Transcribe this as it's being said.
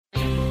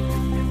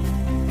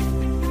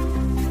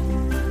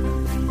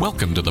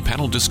Welcome to the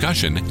panel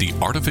discussion, The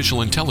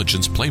Artificial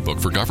Intelligence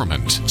Playbook for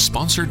Government,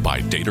 sponsored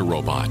by Data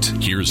Robot.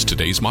 Here's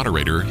today's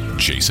moderator,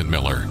 Jason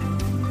Miller.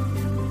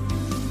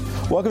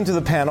 Welcome to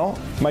the panel.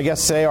 My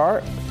guests today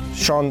are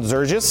Sean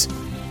Zurgis,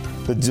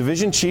 the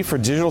Division Chief for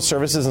Digital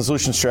Services and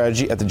Solution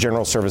Strategy at the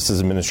General Services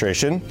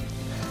Administration,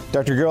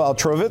 Dr. Gil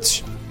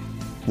Altrovich,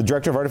 the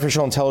Director of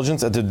Artificial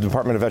Intelligence at the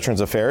Department of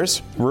Veterans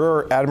Affairs,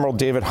 Rear Admiral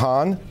David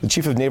Hahn, the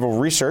Chief of Naval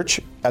Research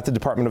at the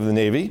Department of the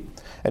Navy,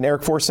 and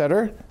Eric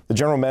Forsetter, the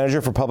General Manager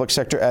for Public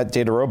Sector at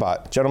Data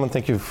Robot. Gentlemen,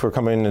 thank you for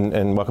coming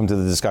and welcome to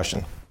the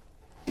discussion.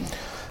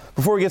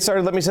 Before we get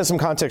started, let me set some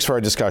context for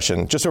our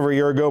discussion. Just over a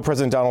year ago,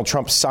 President Donald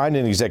Trump signed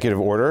an executive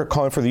order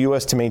calling for the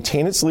U.S. to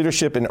maintain its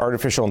leadership in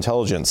artificial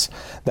intelligence.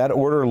 That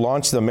order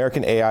launched the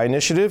American AI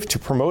Initiative to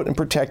promote and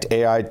protect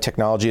AI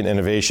technology and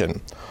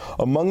innovation.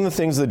 Among the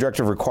things the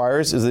directive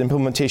requires is the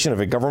implementation of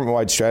a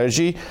government-wide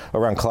strategy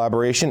around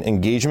collaboration,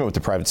 engagement with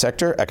the private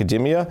sector,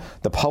 academia,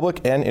 the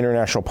public, and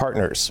international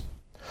partners.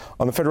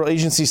 On the federal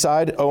agency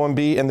side,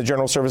 OMB and the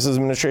General Services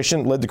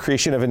Administration led the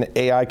creation of an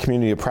AI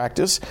community of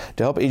practice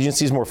to help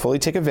agencies more fully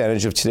take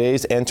advantage of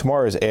today's and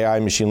tomorrow's AI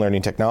and machine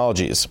learning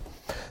technologies.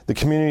 The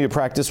community of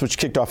practice, which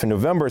kicked off in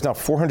November, is now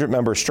 400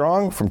 members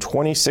strong from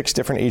 26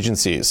 different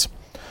agencies.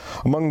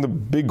 Among the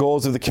big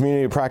goals of the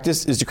community of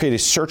practice is to create a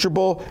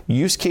searchable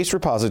use case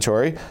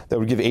repository that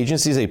would give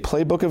agencies a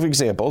playbook of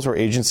examples where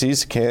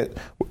agencies can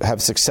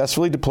have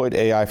successfully deployed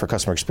AI for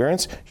customer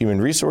experience,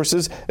 human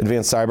resources,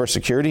 advanced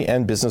cybersecurity,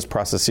 and business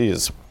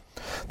processes.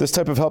 This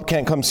type of help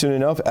can't come soon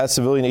enough, as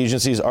civilian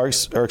agencies are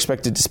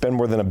expected to spend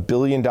more than $1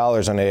 billion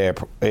on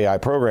AI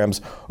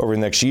programs over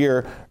the next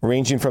year,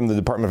 ranging from the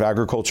Department of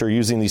Agriculture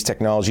using these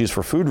technologies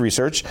for food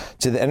research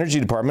to the Energy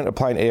Department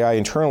applying AI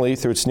internally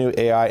through its new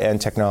AI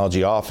and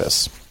Technology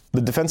Office.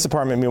 The Defense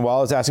Department,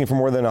 meanwhile, is asking for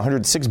more than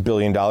 $106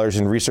 billion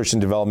in research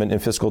and development in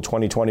fiscal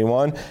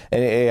 2021,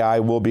 and AI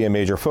will be a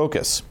major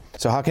focus.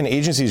 So how can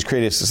agencies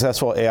create a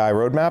successful AI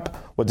roadmap?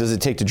 What does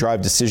it take to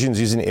drive decisions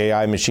using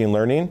AI and machine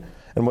learning?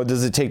 And what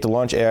does it take to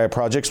launch AI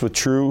projects with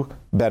true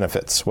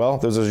benefits? Well,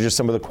 those are just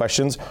some of the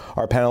questions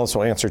our panelists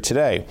will answer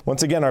today.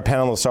 Once again, our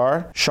panelists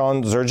are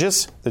Sean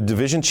Zurgis, the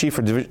Division Chief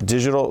for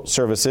Digital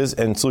Services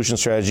and Solution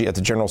Strategy at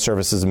the General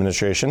Services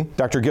Administration,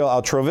 Dr. Gil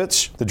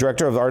Altrovich, the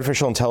Director of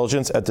Artificial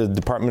Intelligence at the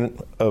Department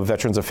of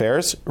Veterans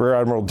Affairs, Rear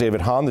Admiral David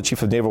Hahn, the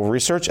Chief of Naval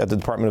Research at the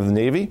Department of the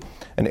Navy,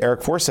 and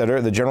Eric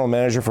Forsetter, the General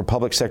Manager for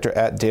Public Sector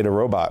at Data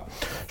Robot.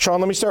 Sean,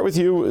 let me start with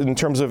you in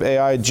terms of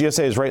AI.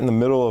 GSA is right in the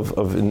middle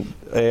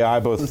of AI,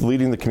 both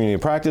leading the community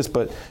of practice,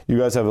 but you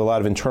guys have a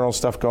lot of internal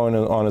stuff going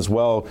on as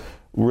well,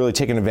 really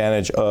taking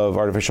advantage of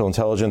artificial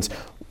intelligence.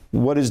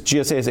 What is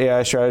GSA's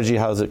AI strategy?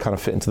 How does it kind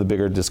of fit into the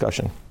bigger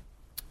discussion?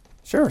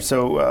 Sure.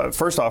 So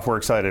first off, we're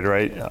excited,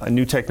 right?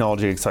 New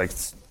technology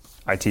excites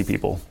IT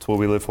people. It's what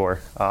we live for.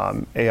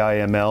 AI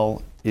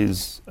ML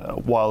is,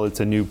 while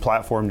it's a new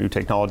platform, new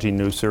technology,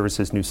 new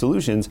services, new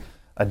solutions,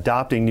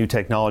 adopting new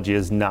technology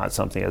is not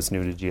something that's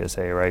new to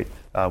GSA, right?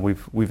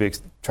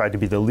 We've tried to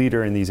be the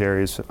leader in these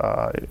areas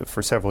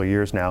for several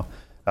years now.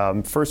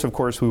 First, of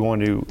course, we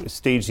want to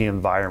stage the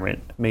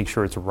environment, make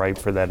sure it's ripe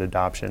for that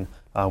adoption.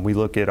 We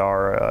look at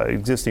our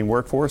existing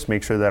workforce,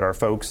 make sure that our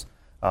folks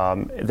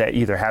that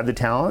either have the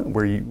talent,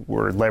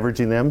 we're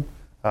leveraging them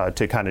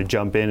to kind of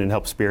jump in and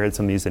help spearhead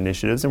some of these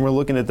initiatives, and we're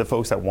looking at the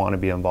folks that want to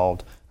be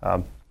involved.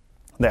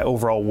 That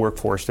overall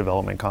workforce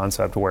development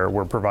concept where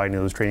we're providing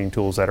those training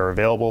tools that are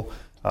available,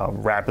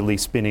 rapidly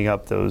spinning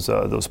up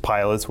those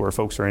pilots where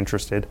folks are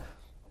interested.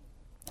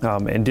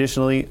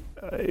 Additionally,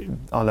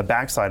 on the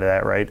backside of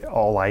that, right,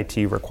 all IT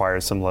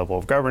requires some level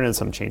of governance,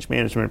 some change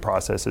management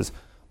processes.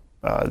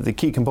 The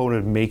key component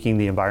of making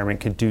the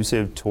environment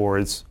conducive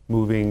towards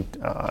moving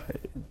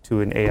to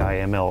an AI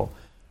ML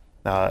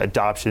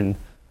adoption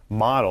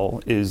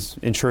model is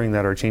ensuring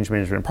that our change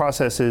management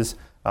processes,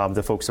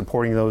 the folks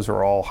supporting those,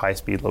 are all high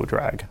speed, low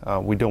drag.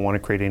 We don't want to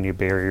create any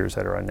barriers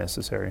that are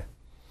unnecessary.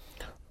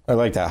 I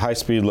like that, high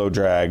speed, low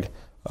drag.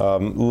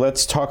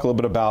 Let's talk a little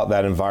bit about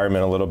that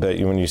environment a little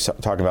bit. When you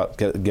talk about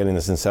getting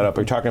this in set up,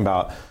 are you talking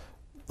about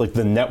like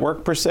the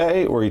network per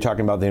se, or are you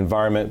talking about the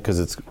environment because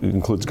it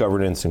includes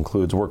governance,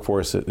 includes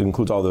workforce, it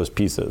includes all those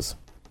pieces?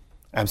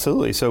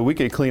 Absolutely. So we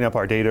could clean up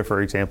our data,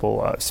 for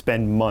example,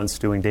 spend months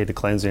doing data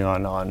cleansing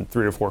on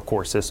 3 or 4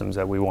 core systems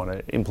that we want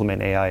to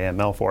implement AI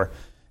ML for.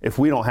 If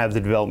we don't have the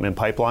development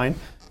pipeline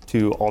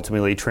to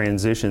ultimately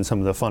transition some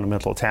of the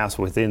fundamental tasks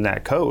within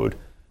that code,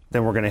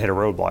 then we're going to hit a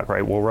roadblock,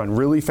 right? We'll run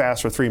really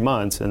fast for 3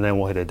 months and then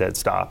we'll hit a dead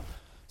stop.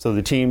 So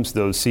the teams,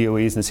 those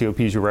COEs and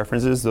COPs you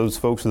references, those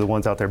folks are the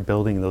ones out there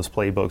building those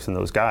playbooks and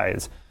those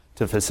guides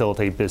to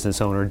facilitate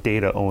business owner,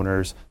 data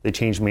owners, the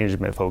change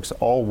management folks,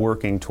 all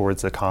working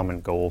towards a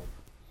common goal.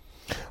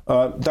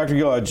 Dr.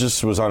 Gil, I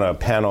just was on a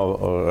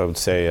panel, I would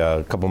say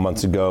a couple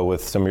months ago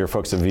with some of your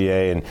folks at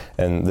VA,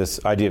 and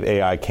this idea of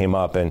AI came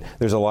up, and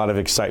there's a lot of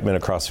excitement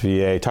across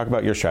VA. Talk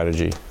about your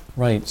strategy.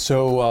 Right.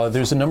 So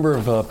there's a number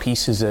of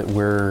pieces that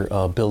we're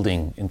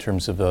building in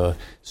terms of a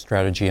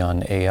strategy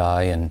on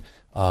AI, and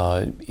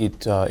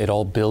It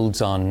all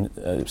builds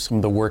on some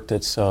of the work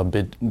that's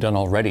been done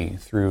already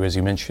through, as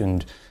you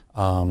mentioned,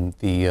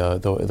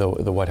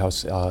 the White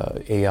House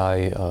AI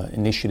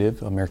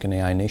initiative, American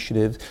AI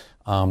Initiative,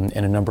 and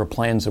a number of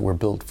plans that were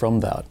built from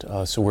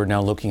that. So we're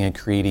now looking at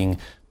creating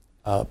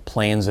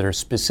plans that are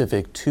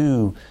specific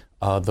to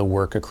the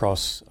work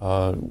across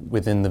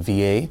within the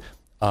VA,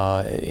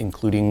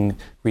 including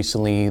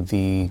recently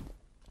the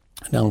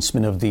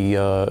announcement of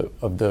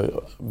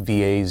the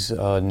VA's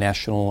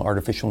National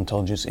Artificial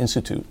Intelligence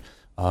Institute,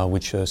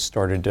 which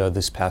started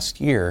this past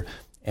year,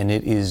 and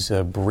it is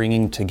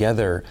bringing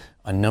together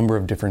a number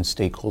of different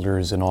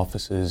stakeholders and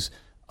offices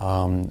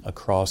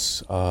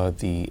across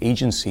the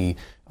agency,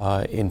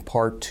 in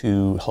part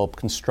to help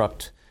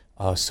construct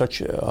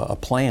such a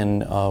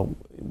plan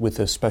with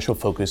a special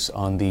focus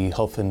on the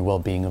health and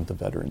well-being of the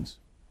veterans.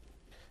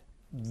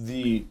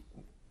 The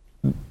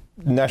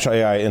National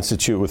AI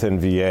Institute within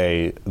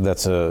VA,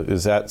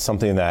 is that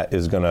something that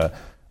is going to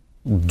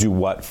do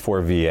what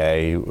for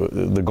VA?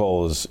 The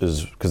goal is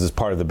because it's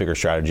part of the bigger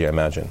strategy, I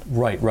imagine.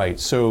 Right.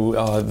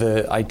 So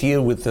the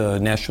idea with the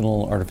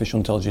National Artificial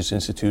Intelligence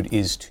Institute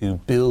is to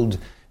build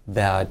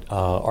that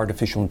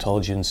artificial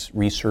intelligence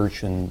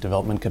research and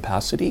development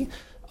capacity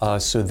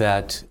so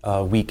that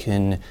we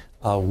can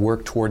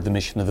work toward the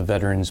mission of the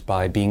veterans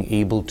by being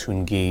able to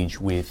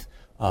engage with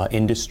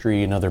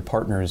industry and other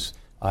partners,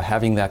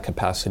 having that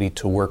capacity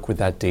to work with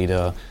that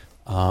data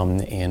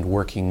and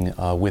working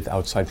with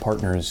outside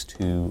partners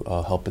to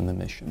help in the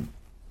mission.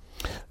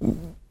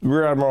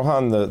 Rear Admiral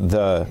Han,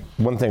 the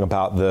one thing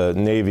about the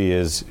Navy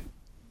is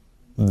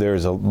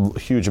there's a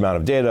huge amount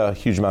of data, a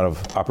huge amount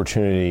of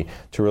opportunity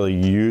to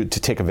really to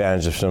take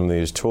advantage of some of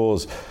these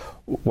tools.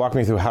 Walk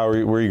me through where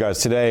are you guys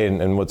today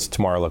and what's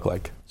tomorrow look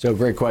like? So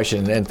great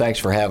question, and thanks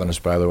for having us,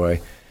 by the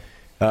way.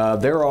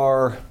 There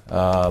are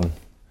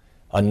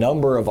a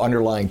number of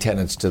underlying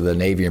tenets to the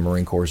Navy and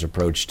Marine Corps'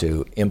 approach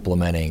to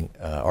implementing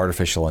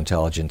artificial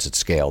intelligence at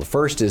scale. The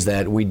first is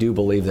that we do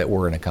believe that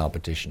we're in a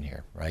competition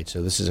here, right?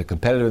 So this is a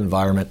competitive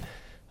environment,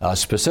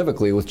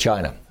 specifically with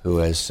China, who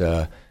has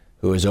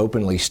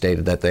openly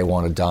stated that they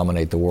want to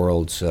dominate the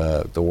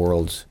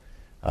world's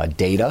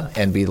data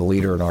and be the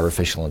leader in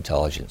artificial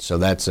intelligence. So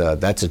that's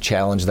a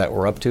challenge that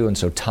we're up to, and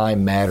so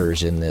time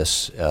matters in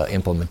this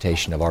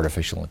implementation of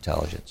artificial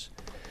intelligence.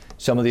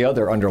 Some of the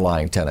other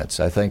underlying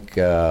tenets, I think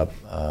that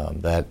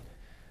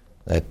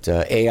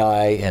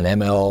AI and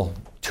ML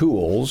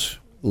tools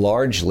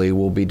largely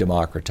will be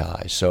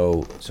democratized.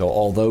 So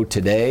although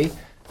today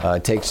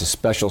it takes a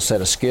special set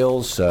of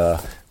skills,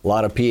 a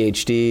lot of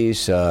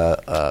PhDs,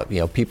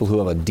 people who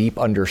have a deep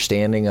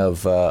understanding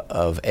of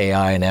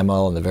AI and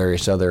ML and the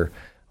various other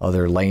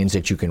lanes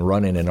that you can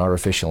run in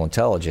artificial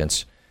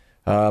intelligence.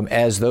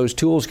 As those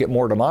tools get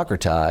more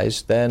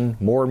democratized, then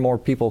more and more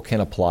people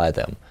can apply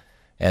them.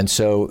 And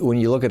so when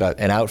you look at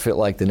an outfit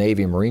like the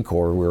Navy and Marine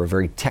Corps, we're a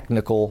very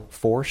technical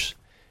force,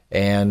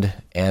 and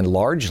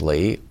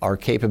largely our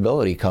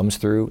capability comes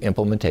through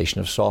implementation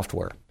of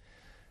software.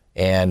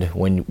 And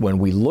when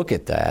we look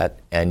at that,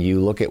 and you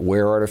look at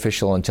where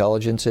artificial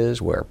intelligence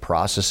is, where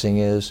processing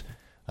is,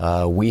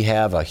 we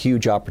have a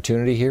huge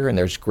opportunity here, and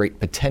there's great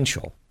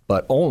potential,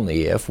 but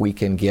only if we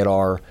can get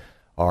our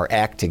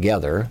act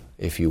together,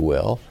 if you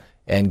will,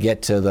 and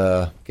get to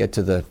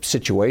the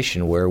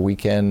situation where we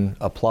can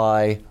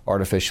apply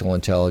artificial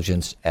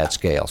intelligence at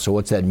scale. So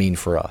what's that mean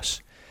for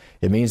us?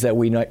 It means that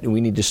we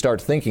need to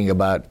start thinking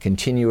about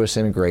continuous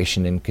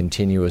integration and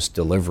continuous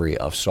delivery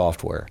of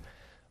software,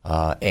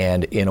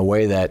 and in a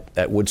way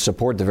that would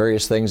support the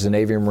various things the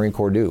Navy and Marine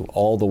Corps do,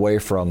 all the way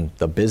from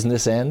the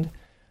business end,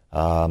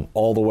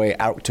 all the way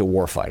out to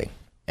warfighting.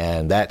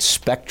 And that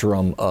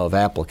spectrum of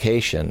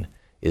application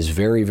is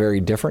very, very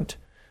different.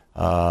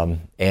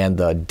 And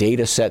the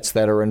data sets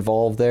that are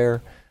involved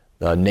there,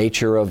 the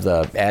nature of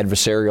the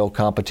adversarial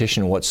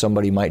competition, what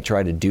somebody might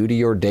try to do to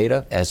your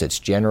data as it's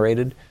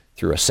generated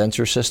through a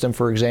sensor system,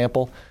 for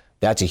example,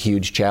 that's a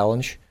huge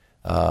challenge.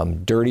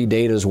 Dirty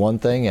data is one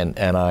thing,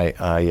 and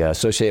I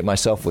associate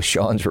myself with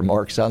Sean's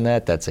remarks on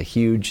that. That's a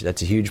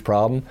huge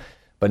problem.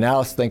 But now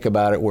let's think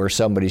about it where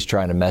somebody's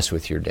trying to mess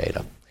with your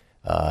data.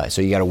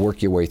 So you got to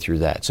work your way through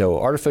that. So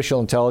artificial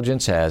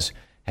intelligence has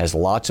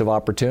lots of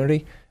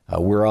opportunity.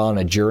 We're on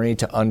a journey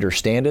to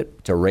understand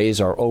it, to raise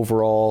our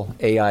overall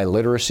AI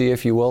literacy,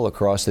 if you will,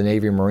 across the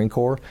Navy and Marine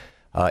Corps,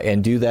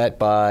 and do that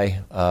by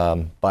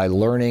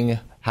learning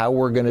how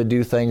we're going to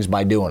do things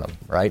by doing them,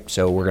 right?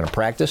 So we're going to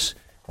practice,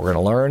 we're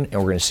going to learn, and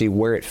we're going to see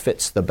where it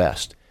fits the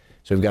best.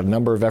 So we've got a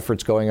number of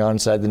efforts going on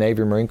inside the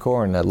Navy and Marine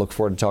Corps, and I look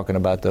forward to talking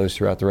about those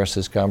throughout the rest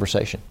of this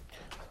conversation.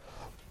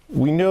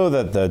 We know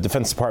that the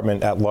Defense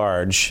Department at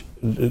large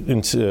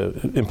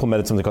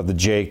implemented something called the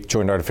JAIC,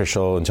 Joint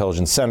Artificial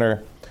Intelligence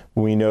Center.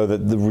 We know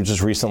that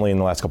just recently in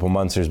the last couple of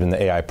months, there's been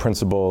the AI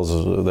principles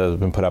that have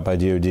been put out by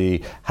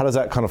DoD. How does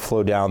that kind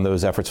of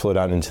those efforts flow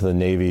down into the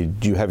Navy?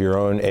 Do you have your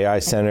own AI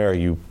center? Are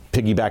you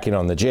piggybacking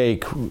on the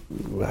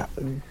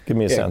JAIC? Give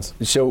me a sense.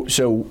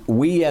 So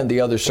we and the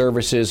other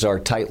services are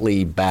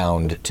tightly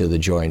bound to the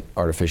Joint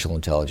Artificial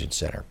Intelligence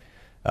Center.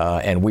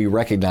 And we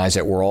recognize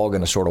that we're all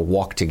going to sort of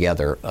walk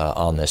together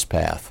on this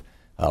path.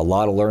 A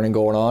lot of learning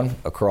going on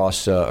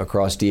across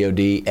DoD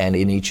and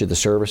in each of the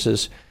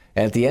services.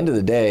 And at the end of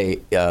the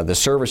day, the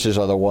services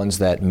are the ones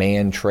that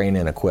man, train,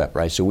 and equip,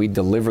 right? So we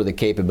deliver the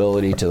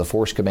capability to the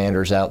force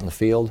commanders out in the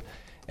field,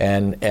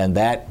 and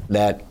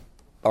that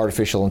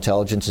artificial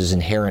intelligence is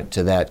inherent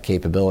to that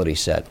capability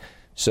set.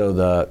 So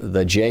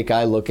the Jake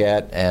I look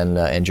at,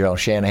 and General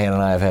Shanahan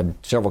and I have had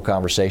several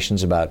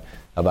conversations about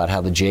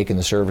how the Jake and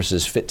the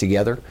services fit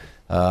together.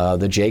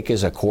 The Jake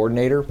is a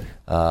coordinator.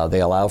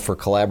 They allow for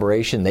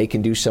collaboration. They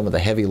can do some of the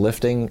heavy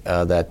lifting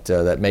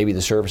that maybe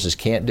the services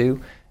can't do.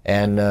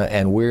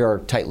 And we are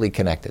tightly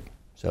connected.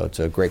 So it's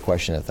a great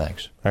question, and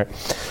thanks. All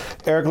right,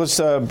 Eric, let's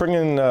bring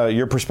in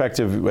your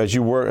perspective as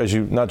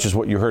you not just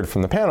what you heard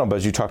from the panel, but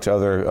as you talk to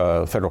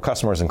other federal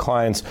customers and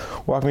clients.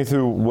 Walk me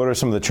through what are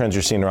some of the trends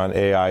you're seeing around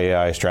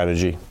AI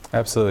strategy.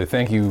 Absolutely.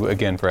 Thank you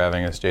again for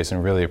having us,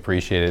 Jason. Really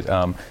appreciate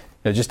it.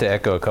 Just to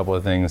echo a couple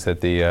of things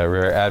that the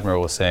Rear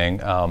Admiral was saying,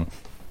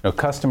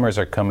 customers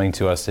are coming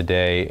to us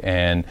today,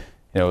 and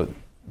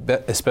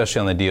especially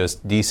on the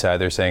DoD side,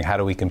 they're saying, how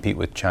do we compete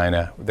with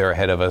China? They're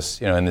ahead of us,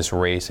 in this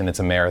race, and it's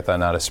a marathon,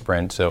 not a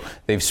sprint. So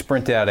they've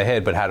sprinted out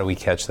ahead, but how do we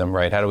catch them,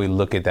 right? How do we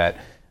look at that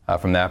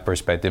from that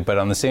perspective? But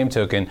on the same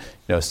token,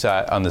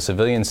 on the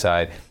civilian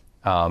side,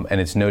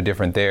 and it's no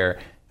different there,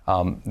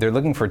 they're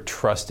looking for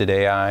trusted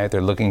AI.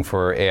 They're looking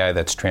for AI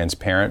that's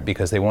transparent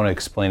because they want to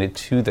explain it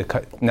to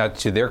not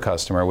to their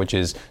customer, which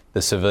is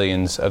the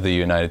civilians of the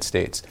United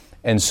States.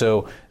 And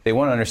so they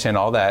want to understand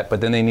all that,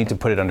 but then they need to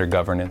put it under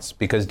governance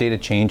because data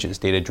changes,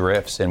 data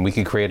drifts, and we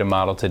could create a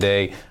model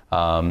today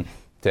to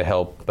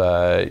help,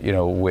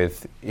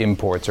 with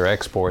imports or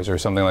exports or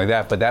something like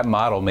that. But that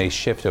model may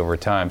shift over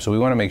time. So we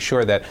want to make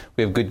sure that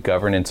we have good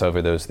governance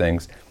over those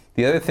things.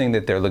 The other thing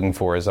that they're looking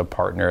for is a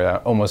partner.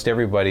 Almost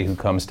everybody who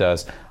comes to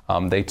us,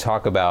 they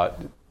talk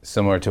about,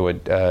 similar to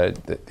what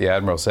the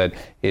Admiral said,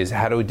 is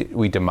how do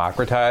we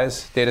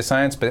democratize data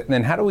science, but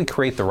then how do we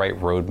create the right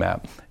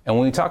roadmap? And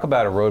when we talk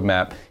about a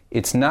roadmap,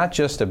 it's not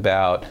just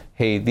about,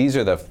 hey, these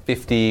are the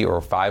 50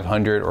 or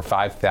 500 or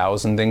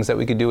 5,000 things that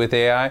we could do with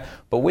AI,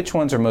 but which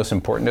ones are most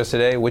important to us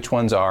today? Which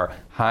ones are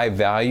high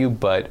value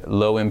but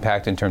low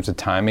impact in terms of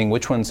timing?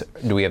 Which ones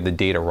do we have the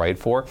data right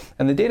for?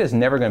 And the data is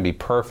never going to be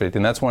perfect,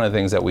 and that's one of the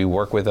things that we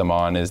work with them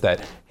on is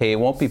that, hey, it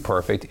won't be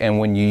perfect, and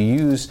when you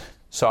use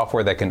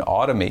software that can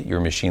automate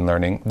your machine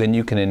learning, then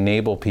you can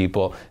enable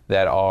people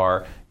that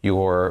are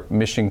your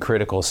mission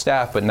critical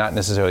staff, but not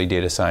necessarily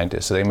data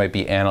scientists. So they might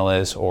be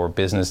analysts or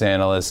business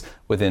analysts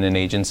within an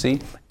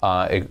agency,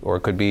 or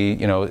it could be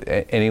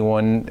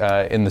anyone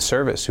in the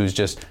service who's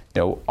just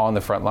on the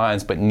front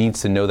lines, but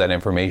needs to know that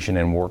information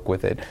and work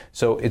with it.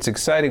 So it's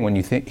exciting when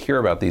you hear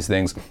about these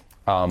things.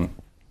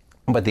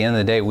 But at the end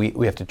of the day,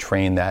 we have to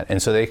train that. And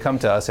so they come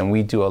to us and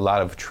we do a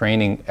lot of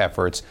training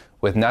efforts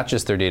with not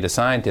just their data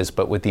scientists,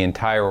 but with the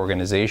entire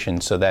organization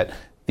so that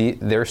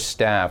their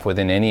staff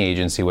within any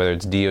agency, whether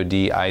it's DoD,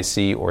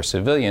 IC, or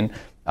civilian,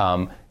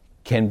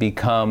 can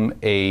become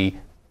a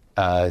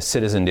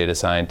citizen data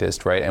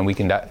scientist, right? And we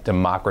can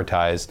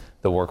democratize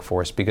the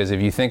workforce. Because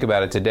if you think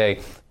about it today,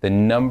 the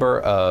number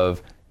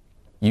of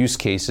use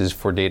cases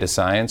for data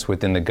science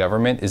within the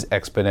government is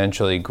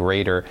exponentially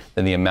greater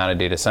than the amount of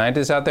data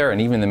scientists out there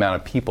and even the amount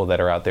of people that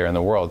are out there in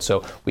the world.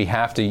 So we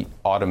have to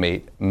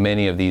automate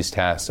many of these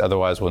tasks,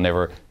 otherwise we'll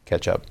never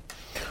catch up.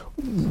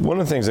 One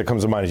of the things that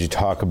comes to mind as you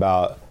talk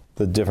about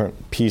the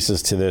different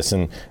pieces to this,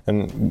 and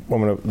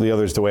the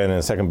others to weigh in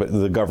a second, but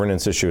the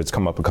governance issue, it's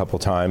come up a couple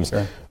times.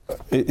 Sure.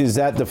 Is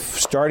that the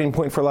starting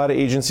point for a lot of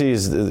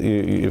agencies?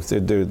 If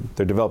they're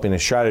developing a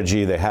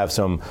strategy, they have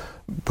some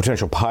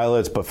potential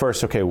pilots, but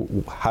first, okay,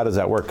 how does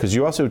that work? Because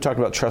you also talked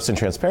about trust and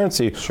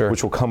transparency, sure,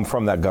 which will come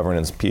from that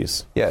governance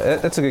piece. Yeah,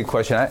 that's a good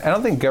question. I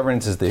don't think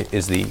governance is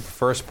the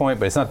first point,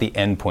 but it's not the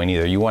end point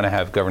either. You want to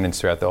have governance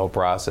throughout the whole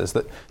process.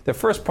 The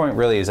first point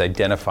really is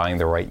identifying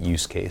the right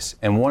use case.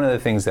 And one of the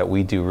things that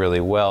we do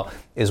really well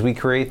is we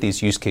create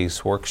these use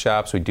case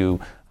workshops. We do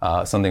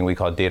something we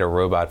call data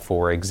robot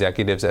for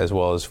executives as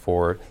well as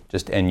for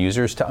just end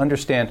users to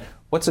understand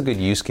what's a good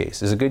use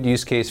case. Is a good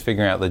use case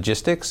figuring out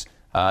logistics?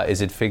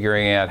 Is it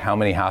figuring out how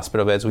many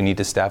hospital beds we need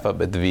to staff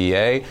up at the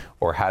VA,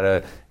 or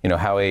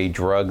how a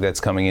drug that's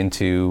coming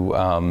into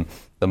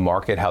the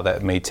market, how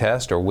that may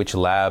test, or which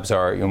labs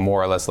are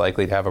more or less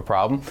likely to have a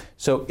problem?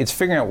 So it's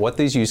figuring out what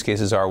these use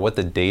cases are, what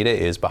the data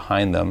is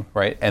behind them,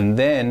 right? And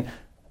then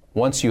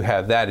once you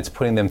have that, it's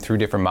putting them through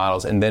different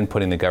models and then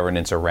putting the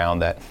governance around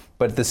that.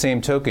 But at the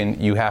same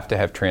token, you have to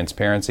have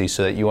transparency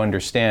so that you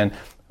understand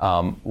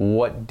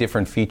what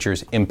different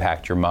features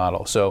impact your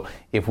model. So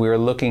if we're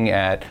looking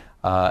at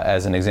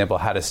as an example,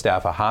 how to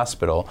staff a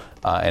hospital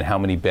and how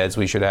many beds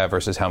we should have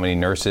versus how many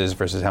nurses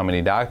versus how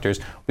many doctors.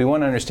 We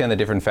want to understand the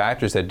different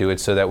factors that do it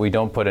so that we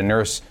don't put a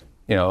nurse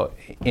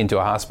into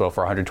a hospital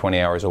for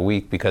 120 hours a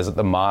week because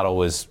the model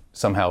was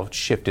somehow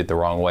shifted the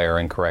wrong way or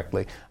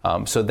incorrectly.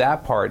 So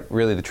that part,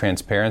 really the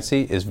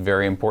transparency, is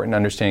very important,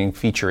 understanding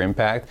feature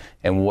impact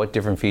and what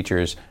different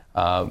features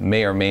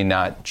may or may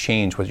not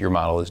change what your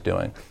model is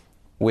doing.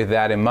 with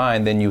that in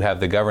mind, then you have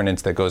the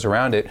governance that goes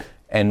around it.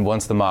 And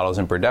once the model's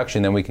in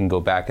production, then we can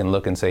go back and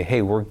look and say,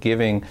 hey, we're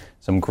giving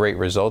some great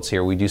results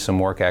here. We do some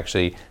work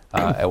actually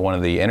at one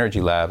of the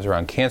energy labs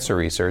around cancer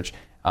research,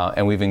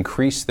 and we've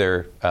increased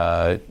their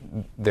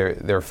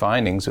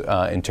findings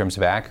in terms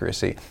of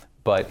accuracy.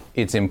 But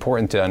it's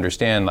important to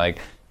understand, like,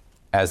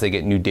 as they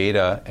get new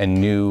data and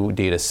new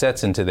data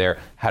sets into there,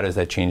 how does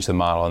that change the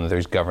model? And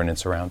there's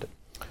governance around it.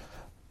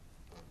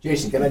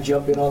 Jason, can I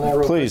jump in on that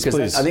real quick?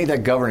 Please. I think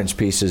that governance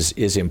piece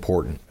is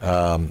important.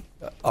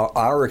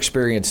 Our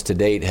experience to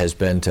date has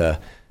been to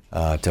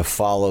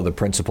follow the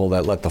principle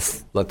that let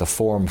the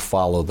form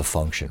follow the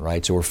function,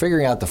 right? So we're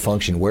figuring out the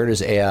function. Where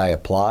does AI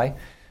apply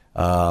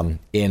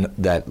in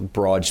that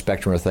broad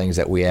spectrum of things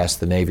that we asked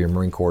the Navy and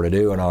Marine Corps to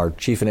do? And our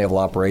Chief of Naval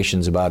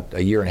Operations about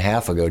a year and a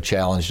half ago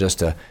challenged us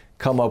to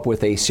come up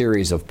with a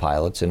series of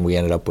pilots, and we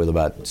ended up with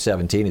about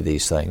 17 of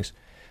these things.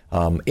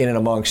 And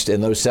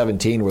those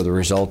 17 were the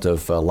result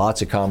of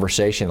lots of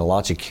conversation and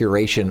lots of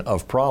curation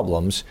of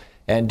problems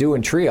and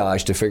doing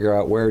triage to figure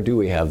out where do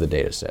we have the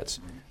data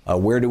sets,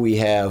 where do we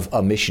have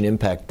a mission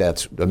impact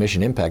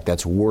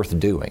that's worth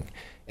doing,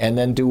 and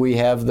then do we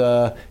have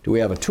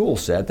a tool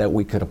set that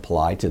we could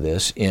apply to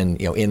this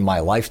in my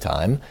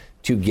lifetime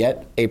to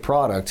get a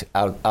product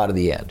out of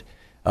the end.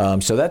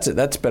 So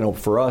that's been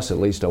for us at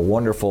least a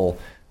wonderful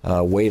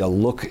way to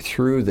look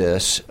through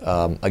this,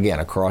 again,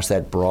 across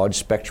that broad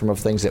spectrum of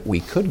things that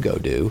we could go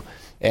do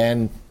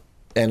and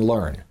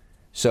learn.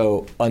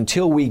 So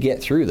until we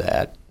get through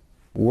that,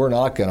 we're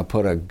not going to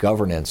put a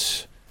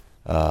governance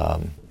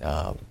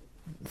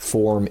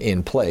form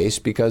in place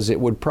because it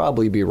would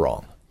probably be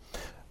wrong.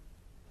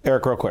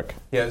 Eric, real quick.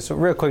 Yeah, so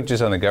real quick,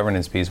 just on the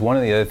governance piece, one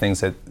of the other things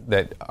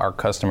that our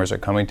customers are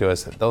coming to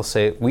us, they'll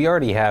say, we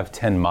already have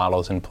 10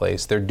 models in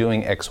place. They're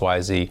doing X,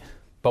 Y, Z,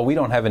 but we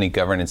don't have any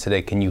governance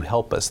today. Can you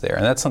help us there?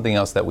 And that's something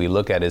else that we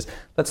look at is,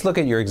 let's look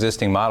at your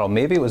existing model.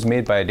 Maybe it was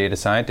made by a data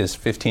scientist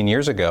 15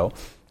 years ago,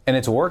 and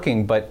it's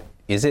working, but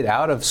is it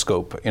out of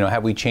scope?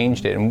 Have we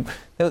changed it? And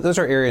those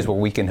are areas where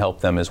we can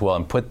help them as well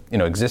and put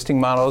existing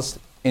models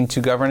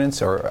into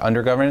governance or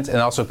under governance, and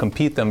also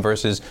compete them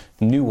versus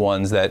new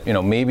ones that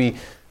maybe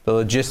the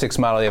logistics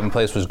model they have in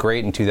place was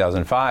great in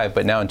 2005,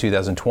 but now in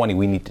 2020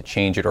 we need to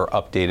change it or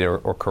update it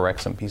or correct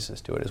some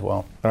pieces to it as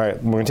well. All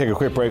right, we're going to take a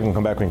quick break and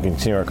come back and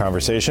continue our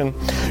conversation.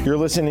 You're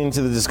listening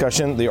to the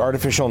discussion, The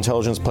Artificial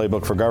Intelligence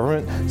Playbook for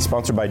Government,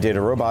 sponsored by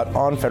Data Robot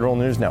on Federal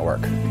News Network.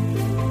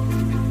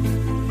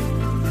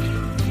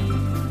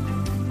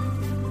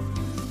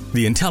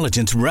 The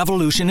intelligence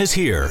revolution is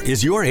here.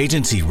 Is your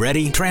agency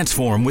ready?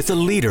 Transform with the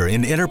leader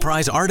in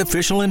enterprise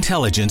artificial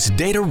intelligence,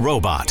 Data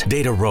Robot.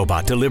 Data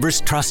Robot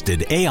delivers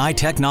trusted AI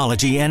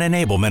technology and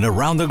enablement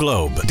around the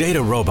globe.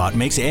 Data Robot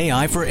makes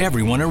AI for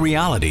everyone a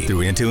reality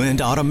through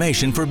end-to-end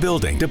automation for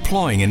building,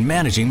 deploying, and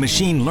managing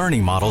machine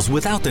learning models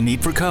without the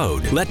need for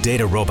code. Let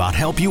Data Robot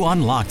help you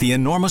unlock the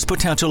enormous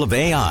potential of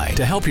AI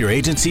to help your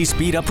agency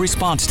speed up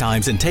response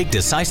times and take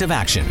decisive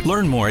action.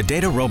 Learn more at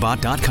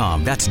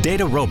datarobot.com. That's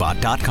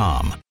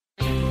datarobot.com.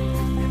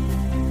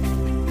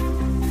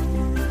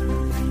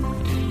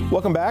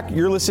 Welcome back.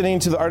 You're listening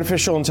to the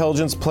Artificial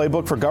Intelligence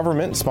Playbook for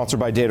Government, sponsored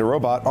by Data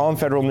Robot on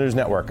Federal News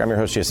Network. I'm your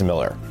host, Jason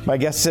Miller. My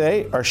guests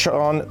today are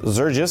Sean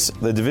Zergis,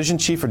 the Division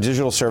Chief for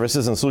Digital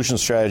Services and Solutions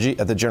Strategy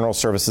at the General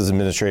Services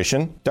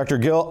Administration, Dr.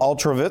 Gil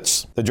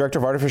Altrovitz, the Director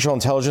of Artificial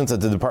Intelligence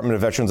at the Department of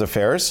Veterans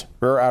Affairs,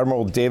 Rear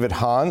Admiral David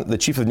Hahn, the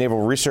Chief of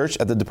Naval Research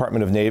at the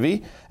Department of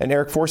Navy, and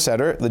Eric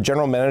Forsetter, the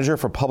General Manager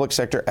for Public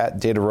Sector at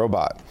Data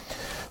Robot.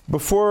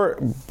 Before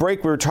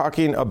break, we were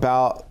talking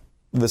about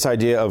this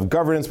idea of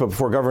governance, but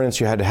before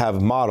governance, you had to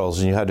have models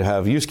and you had to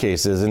have use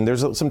cases. And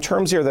there's some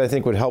terms here that I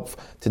think would help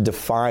to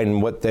define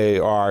what they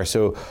are,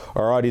 so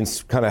our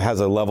audience kind of has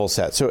a level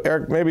set. So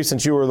Eric, maybe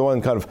since you were the one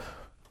kind of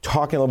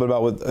talking a little bit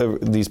about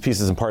what these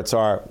pieces and parts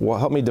are, well,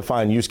 help me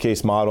define use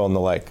case, model, and the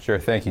like. Sure,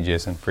 thank you,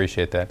 Jason.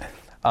 Appreciate that.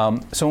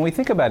 So when we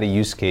think about a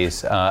use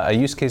case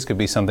could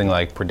be something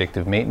like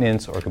predictive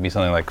maintenance, or it could be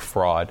something like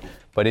fraud.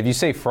 But if you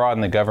say fraud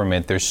in the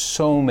government, there's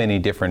so many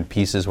different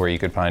pieces where you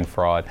could find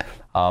fraud.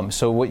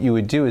 So what you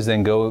would do is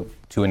then go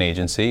to an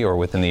agency or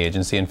within the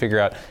agency and figure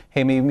out,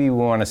 hey, maybe we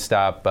want to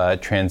stop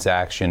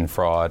transaction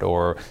fraud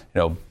or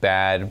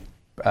bad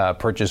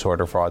purchase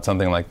order fraud,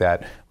 something like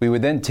that. We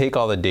would then take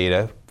all the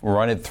data,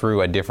 run it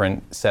through a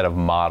different set of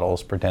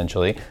models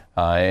potentially.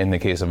 In the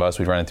case of us,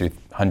 we'd run it through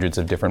hundreds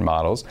of different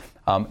models.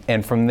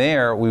 And from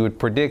there, we would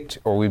predict,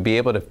 or we'd be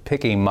able to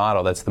pick a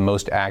model that's the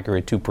most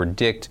accurate to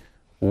predict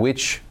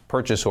which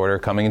purchase order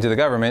coming into the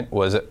government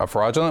was a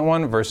fraudulent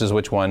one versus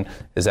which one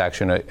is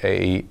actually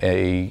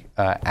a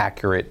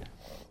accurate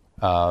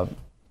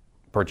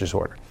purchase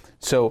order.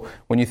 So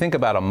when you think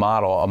about a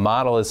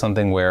model is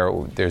something where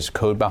there's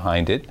code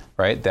behind it,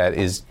 right, that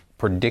is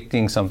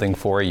predicting something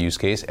for a use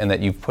case, and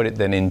that you've put it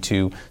then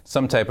into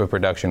some type of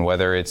production,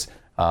 whether it's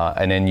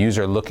an end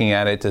user looking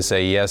at it to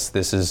say, yes,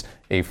 this is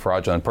a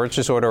fraudulent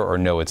purchase order, or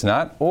no, it's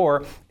not.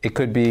 Or it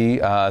could be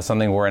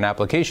something where an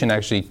application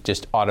actually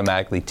just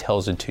automatically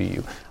tells it to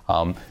you.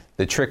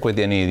 The trick with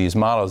any of these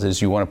models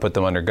is you want to put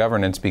them under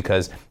governance,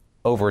 because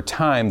over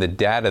time, the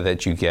data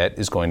that you get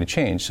is going to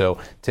change. So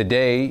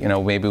today,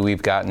 maybe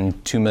we've gotten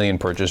 2 million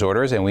purchase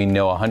orders and we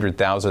know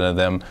 100,000 of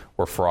them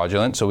were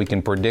fraudulent, so we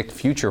can predict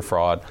future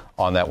fraud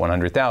on that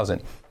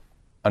 100,000.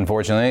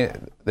 Unfortunately,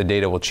 the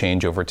data will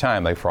change over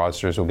time. Like,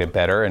 fraudsters will get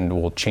better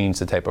and will change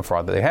the type of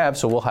fraud that they have,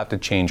 so we'll have to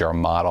change our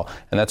model,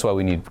 and that's why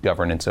we need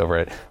governance over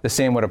it. The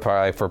same would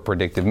apply for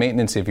predictive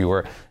maintenance. If you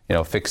were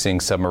fixing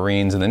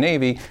submarines in the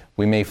Navy,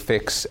 we may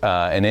fix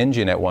an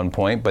engine at one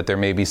point, but there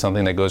may be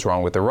something that goes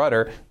wrong with the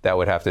rudder that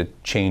would have to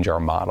change our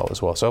model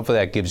as well. So hopefully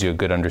that gives you a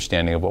good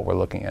understanding of what we're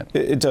looking at.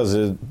 It does.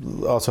 It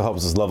also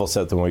helps us level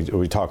set when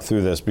we talk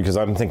through this, because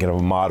I'm thinking of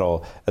a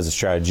model as a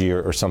strategy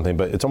or something,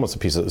 but it's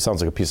almost it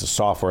sounds like a piece of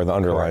software, the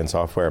underlying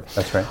software.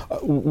 That's right.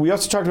 We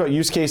also talked about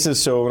use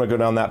cases, so I want to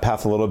go down that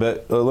path a little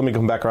bit. Let me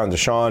come back around to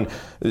Sean.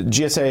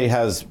 GSA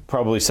has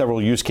probably several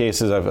use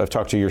cases. I've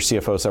talked to your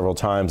CFO several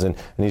times, and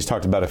he's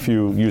talked about a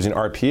few using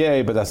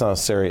RPA, but that's not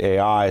necessarily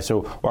AI.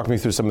 So walk me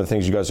through some of the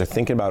things you guys are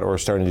thinking about or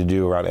starting to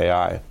do around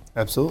AI.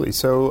 Absolutely.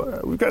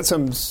 So we've got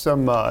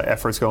some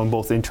efforts going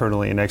both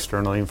internally and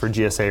externally. And for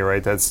GSA,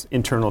 right, that's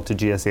internal to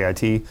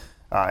GSA IT,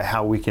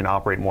 how we can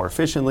operate more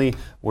efficiently,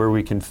 where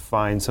we can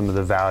find some of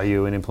the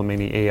value in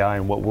implementing AI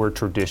and what were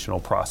traditional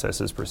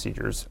processes,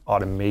 procedures,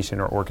 automation,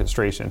 or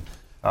orchestration.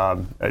 I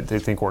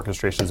think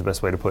orchestration is the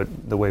best way to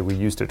put the way we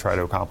used to try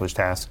to accomplish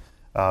tasks.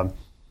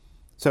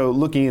 So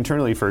looking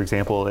internally, for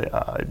example,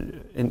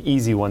 an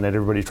easy one that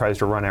everybody tries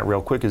to run at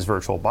real quick is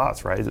virtual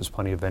bots, right? There's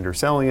plenty of vendors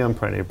selling them,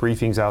 plenty of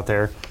briefings out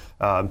there.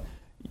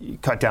 You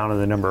cut down on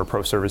the number of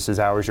pro services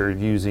hours you're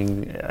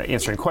using,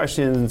 answering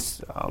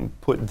questions,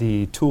 put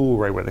the tool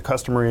right where the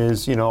customer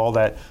is, all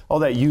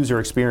that user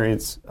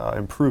experience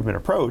improvement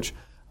approach.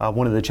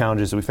 One of the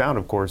challenges we found,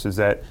 of course, is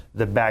that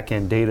the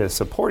back-end data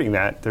supporting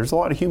that, there's a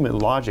lot of human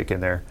logic in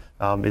there.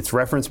 It's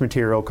reference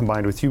material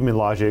combined with human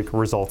logic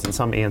results in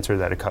some answer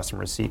that a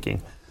customer is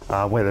seeking,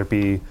 whether it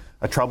be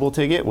a trouble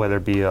ticket, whether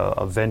it be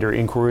a vendor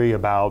inquiry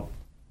about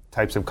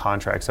types of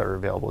contracts that are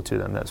available to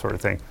them, that sort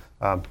of thing.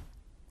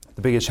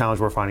 The biggest challenge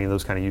we're finding in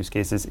those kind of use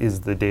cases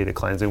is the data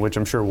cleansing, which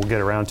I'm sure we'll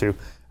get around to.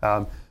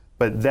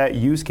 But that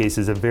use case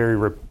is a very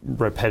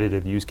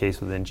repetitive use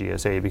case within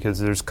GSA, because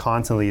there's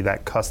constantly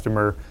that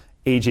customer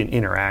agent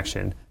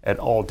interaction at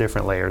all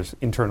different layers,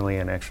 internally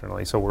and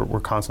externally. So we're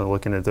constantly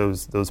looking at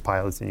those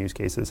pilots and use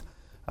cases.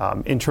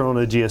 Internal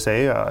to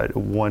GSA,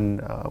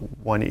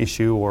 one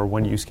issue or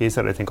one use case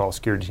that I think all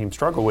security teams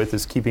struggle with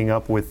is keeping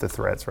up with the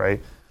threats,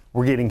 right?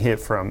 We're getting hit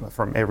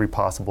from every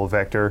possible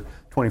vector,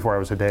 24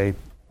 hours a day,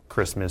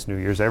 Christmas, New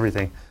Year's,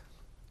 everything.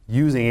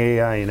 Using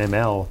AI and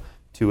ML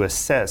to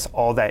assess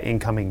all that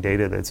incoming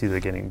data that's either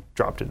getting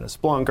dropped into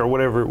Splunk or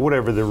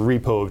whatever the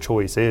repo of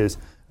choice is,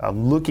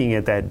 looking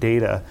at that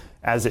data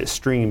as it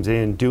streams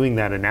in, doing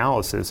that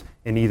analysis,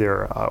 and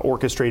either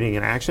orchestrating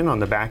an action on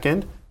the back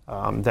end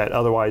that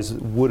otherwise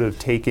would have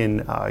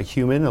taken a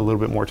human a little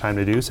bit more time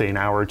to do, say an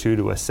hour or two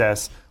to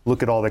assess,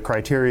 look at all the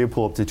criteria,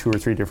 pull up to 2 or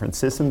 3 different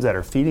systems that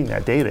are feeding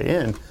that data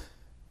in.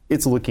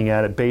 It's looking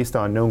at it based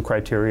on known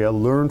criteria,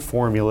 learned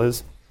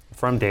formulas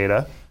from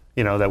data,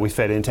 that we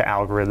fed into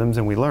algorithms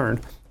and we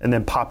learned, and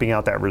then popping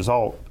out that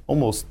result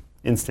almost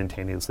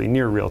instantaneously,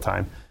 near real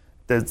time.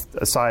 That's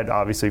aside,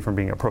 obviously, from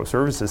being a pro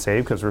services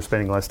save, because we're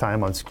spending less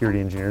time on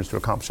security engineers to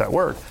accomplish that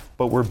work,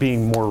 but we're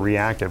being more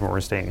reactive and we're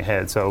staying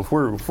ahead. So if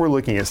we're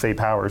looking at state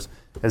powers,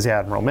 as the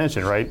Admiral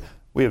mentioned, right,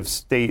 we have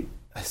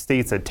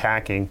states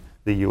attacking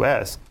the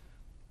U.S.,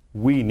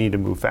 we need to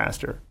move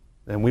faster.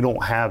 And we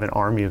don't have an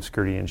army of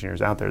security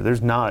engineers out there.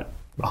 There's not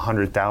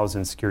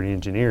 100,000 security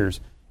engineers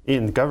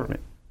in the government.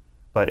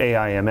 But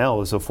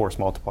AI/ML is a force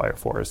multiplier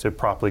for us, if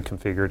properly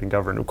configured and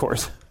governed, of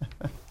course.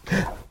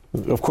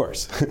 Of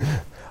course.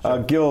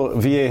 Gil,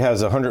 VA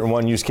has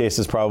 101 use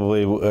cases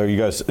probably. Are you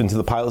guys into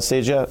the pilot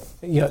stage yet?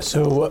 Yeah,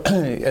 so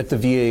at the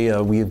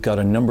VA, we've got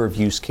a number of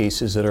use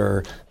cases that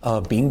are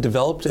being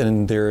developed,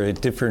 and they're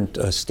at different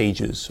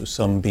stages. So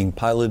some being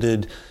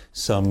piloted,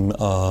 some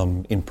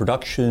in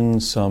production,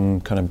 some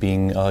kind of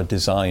being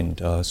designed.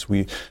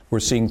 So we're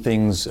seeing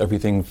things,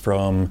 everything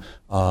from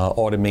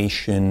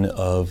automation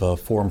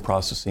of form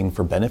processing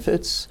for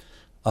benefits,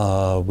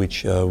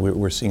 which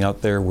we're seeing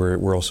out there.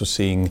 We're also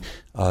seeing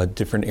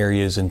different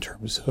areas in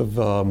terms of,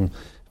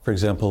 for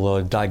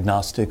example,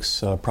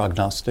 diagnostics,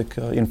 prognostic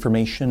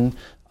information.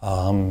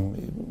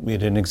 We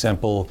had an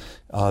example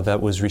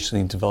that was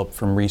recently developed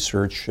from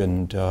research,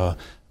 and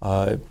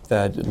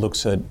that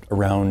looks at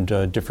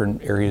around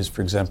different areas,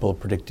 for example,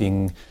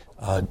 predicting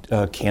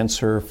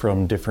cancer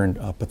from different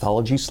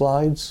pathology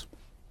slides.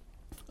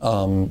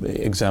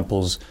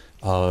 Examples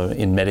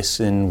in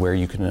medicine where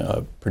you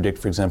can predict,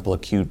 for example,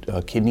 acute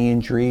kidney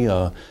injury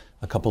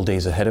a couple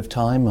days ahead of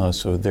time,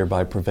 so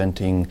thereby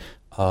preventing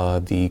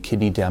the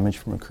kidney damage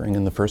from occurring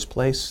in the first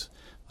place.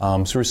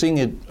 So we're seeing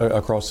it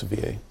across the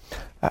VA.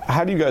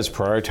 How do you guys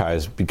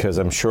prioritize? Because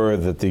I'm sure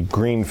that the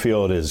green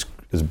field is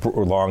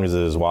long as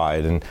it is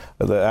wide. And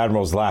the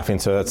Admiral's laughing,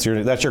 so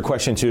that's your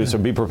question too, so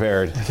be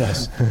prepared.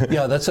 Yes.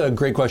 Yeah, that's a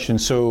great question.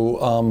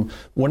 So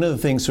one of the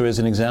things, so as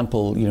an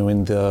example,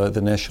 in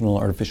the National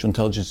Artificial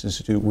Intelligence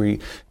Institute,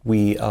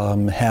 we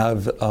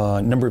have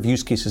a number of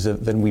use cases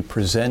that then we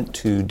present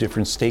to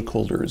different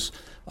stakeholders.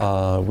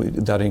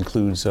 That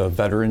includes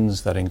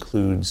veterans, that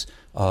includes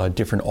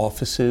different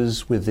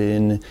offices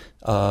within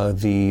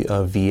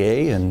the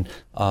VA, and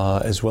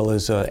as well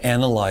as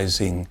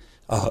analyzing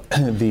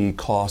the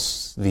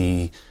costs,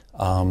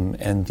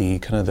 and the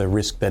kind of the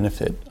risk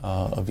benefit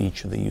of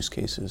each of the use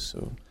cases.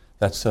 So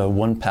that's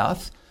one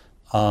path.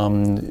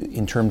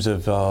 In terms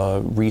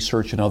of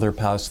research and other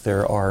paths,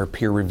 there are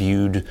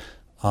peer-reviewed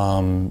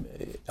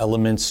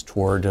elements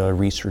toward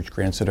research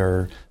grants that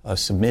are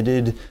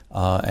submitted,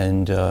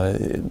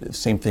 and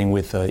same thing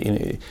with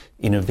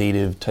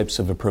innovative types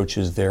of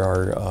approaches. There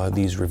are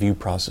these review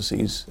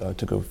processes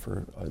to go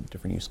for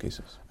different use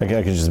cases. I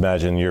can just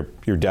imagine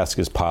your desk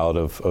is piled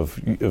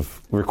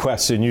of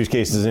requests and use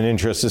cases and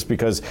interests, just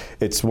because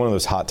it's one of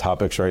those hot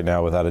topics right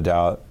now, without a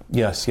doubt.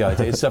 Yes, yeah,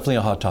 it's definitely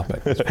a hot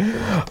topic.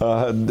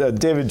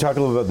 David, talk a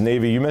little about the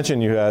Navy. You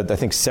mentioned you had, I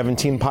think,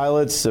 17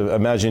 pilots.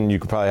 Imagine you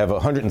could probably have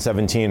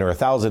 117 or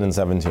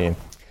 1,017.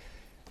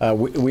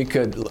 We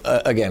could,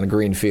 again, a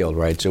green field,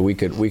 right? So we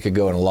could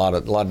go in a lot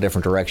of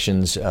different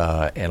directions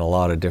and a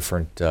lot of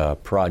different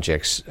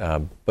projects.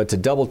 But to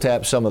double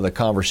tap some of the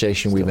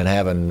conversation we've been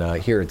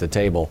having here at the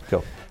table,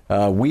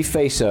 we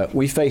face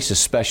a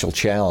special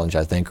challenge,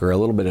 I think, or a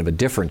little bit of a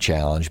different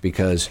challenge,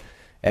 because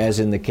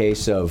as in the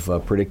case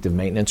of predictive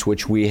maintenance,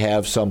 which we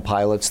have some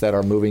pilots that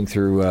are moving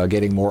through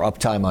getting more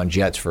uptime on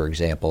jets, for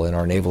example, in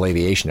our naval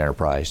aviation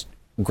enterprise.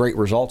 Great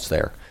results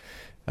there.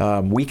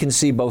 We can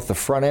see both the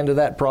front end of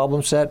that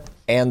problem set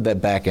and the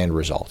back end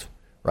result,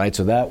 right?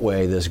 So that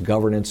way, this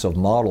governance of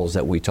models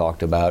that we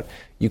talked about,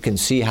 you can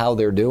see how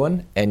they're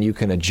doing, and you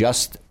can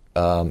adjust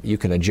as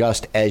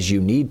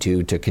you need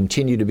to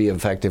continue to be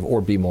effective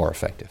or be more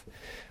effective.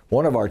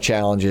 One of our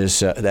challenges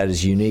that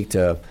is unique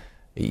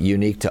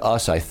to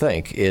us, I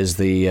think, is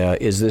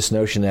this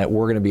notion that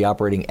we're going to be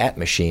operating at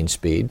machine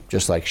speed,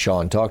 just like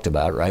Sean talked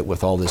about, right,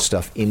 with all this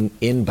stuff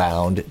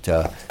inbound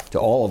to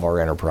all of our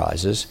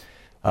enterprises.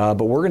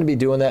 But we're going to be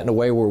doing that in a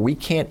way where we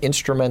can't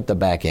instrument the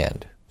back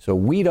end. So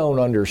we don't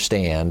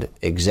understand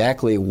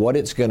exactly what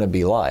it's going to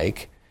be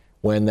like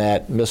when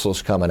that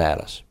missile's coming at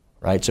us,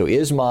 right? So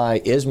is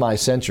my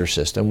sensor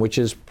system, which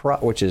has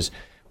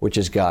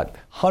got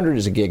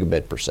hundreds of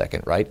gigabit per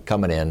second, right,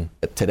 coming in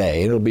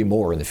today, and it'll be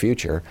more in the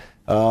future.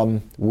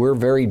 We're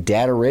very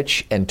data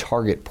rich and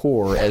target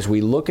poor as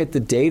we look at the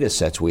data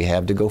sets we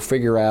have to go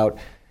figure out,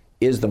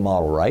 is the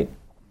model right?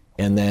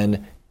 And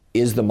then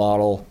is the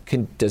model,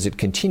 does it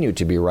continue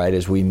to be right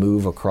as we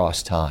move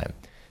across time?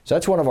 So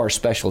that's one of our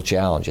special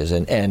challenges.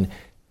 And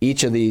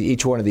each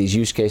one of these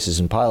use cases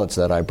and pilots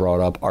that I brought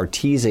up are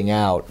teasing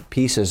out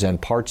pieces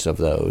and parts of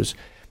those.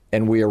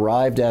 And we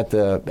arrived at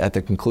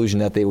the conclusion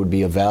that they would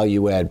be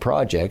value add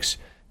projects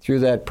through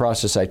that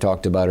process I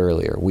talked about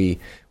earlier. We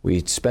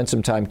spent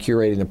some time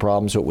curating the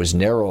problem so it was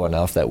narrow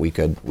enough that we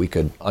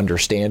could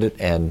understand it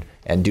and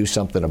do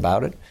something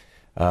about it.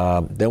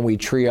 Then we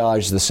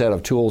triaged the set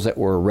of tools that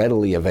were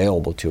readily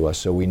available to us,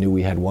 so we knew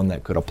we had one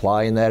that could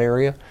apply in that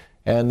area.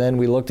 And then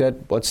we looked at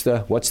what's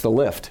the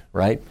lift,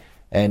 right?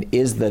 And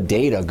is the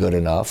data good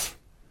enough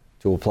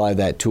to apply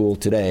that tool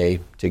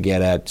today to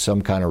get at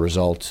some kind of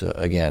results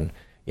again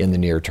in the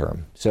near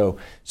term? So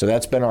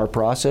that's been our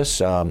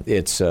process.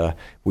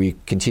 We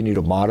continue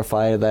to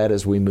modify that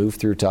as we move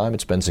through time.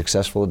 It's been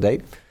successful to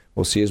date.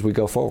 We'll see as we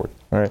go forward.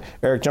 All right,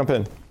 Eric, jump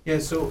in. Yeah,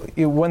 so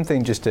one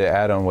thing just to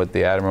add on what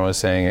the Admiral was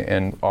saying,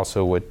 and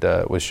also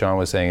what Sean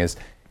was saying, is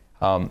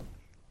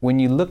when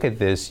you look at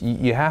this,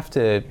 you have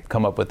to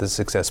come up with a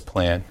success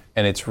plan,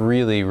 and it's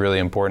really, really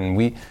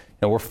important.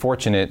 We're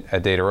fortunate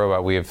at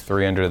DataRobot. We have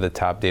 300 of the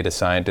top data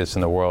scientists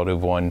in the world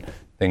who've won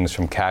things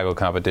from Kaggle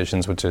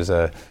competitions, which is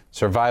a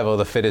survival of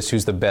the fittest,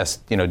 who's the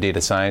best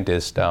data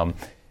scientist for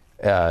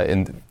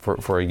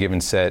a given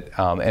set.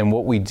 And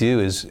what we do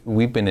is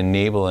we've been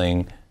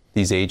enabling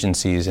these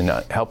agencies and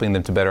helping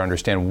them to better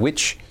understand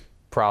which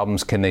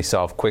problems can they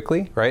solve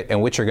quickly, right?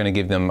 And which are going to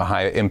give them a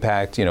high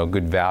impact,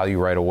 good value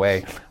right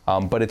away.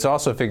 But it's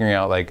also figuring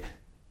out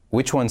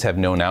which ones have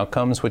known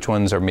outcomes, which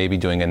ones are maybe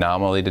doing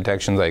anomaly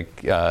detections, like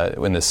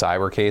in the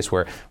cyber case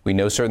where we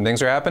know certain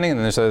things are happening and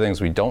then there's other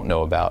things we don't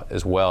know about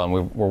as well. And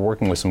we're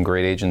working with some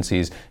great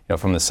agencies,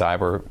 from the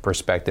cyber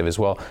perspective as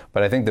well.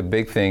 But I think the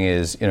big thing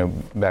is,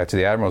 back to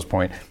the Admiral's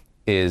point,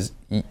 is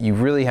you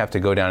really have to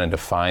go down and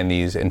define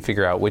these and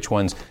figure out which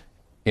ones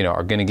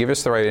are going to give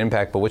us the right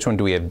impact, but which one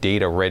do we have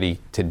data ready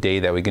today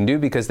that we can do,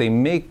 because they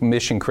make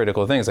mission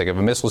critical things. Like if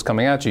a missile is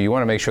coming at you, you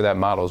want to make sure that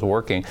model is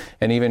working.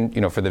 And even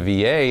for the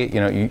VA,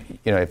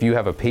 if you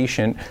have a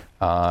patient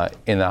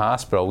in the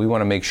hospital, we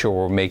want to make sure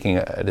we're making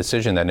a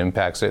decision that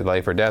impacts their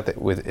life or death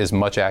with as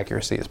much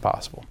accuracy as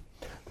possible.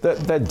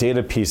 That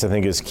data piece, I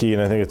think, is key,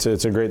 and I think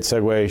it's a great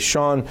segue.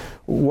 Sean,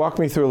 walk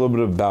me through a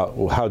little bit about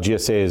how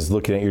GSA is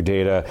looking at your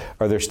data.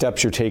 Are there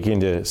steps you're taking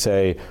to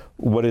say,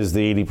 what is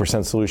the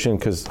 80% solution?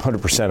 Because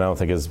 100% I don't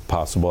think is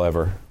possible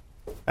ever.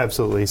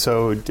 Absolutely.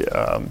 So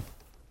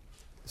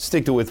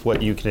stick to with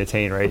what you can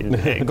attain, right?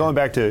 And going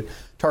back to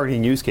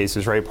targeting use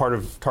cases, right? Part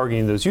of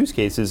targeting those use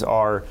cases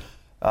are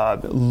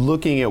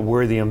looking at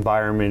where the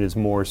environment is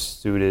more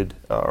suited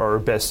or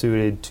best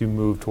suited to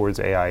move towards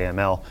AI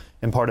ML.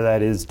 And part of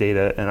that is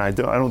data, and I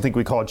don't think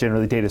we call it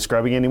generally data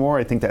scrubbing anymore.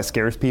 I think that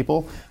scares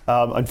people.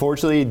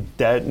 Unfortunately,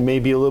 that may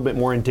be a little bit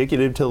more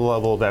indicative to the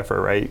level of effort,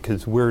 right?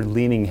 Because we're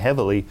leaning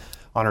heavily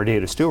on our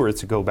data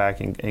stewards to go back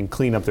and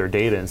clean up their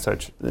data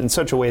in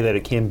such a way that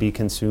it can be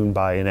consumed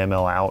by an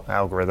ML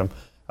algorithm,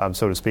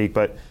 so to speak.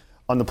 But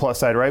on the plus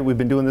side, right, we've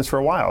been doing this for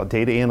a while.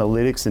 Data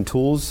analytics and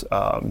tools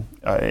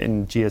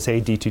in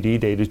GSA, D2D,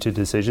 data to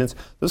decisions,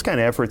 those kind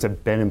of efforts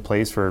have been in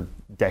place for a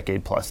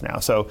decade plus now.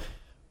 So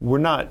we're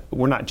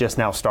not just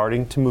now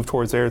starting to move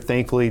towards there.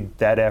 Thankfully,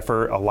 that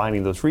effort,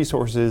 aligning those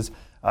resources,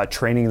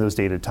 training those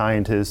data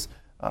scientists,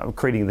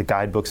 creating the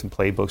guidebooks and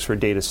playbooks for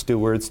data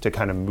stewards to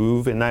kind of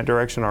move in that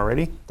direction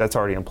already, that's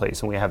already in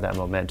place, and we have that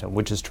momentum,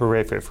 which is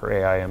terrific for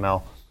AI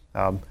ML.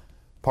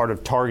 Part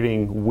of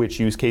targeting which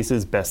use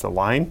cases best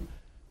align,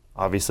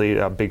 obviously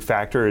a big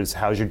factor is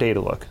how's your data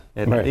look?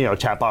 And right.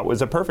 Chatbot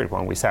was a perfect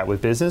one. We sat with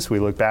business, we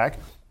looked back,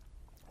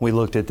 we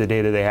looked at the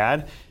data they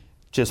had,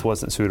 just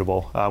wasn't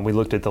suitable. We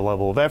looked at the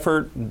level of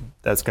effort,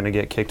 that's going to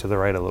get kicked to the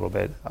right a little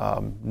bit.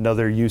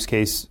 Another use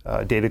case,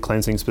 data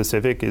cleansing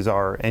specific, is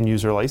our end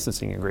user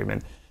licensing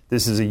agreement.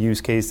 This is a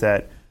use case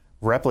that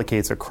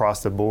replicates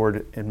across the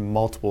board in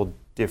multiple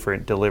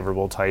different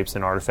deliverable types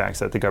and artifacts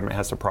that the government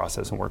has to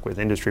process and work with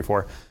industry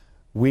for.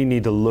 We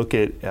need to look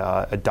at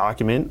a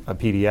document, a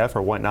PDF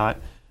or whatnot,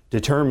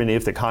 determine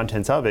if the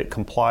contents of it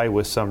comply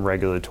with some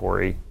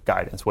regulatory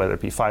guidance, whether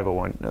it be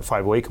 501,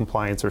 508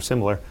 compliance or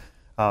similar.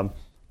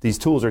 These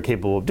tools are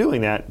capable of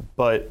doing that,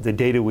 but the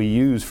data we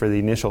use for the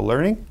initial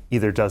learning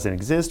either doesn't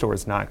exist or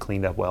it's not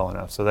cleaned up well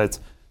enough. So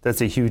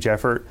that's a huge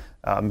effort.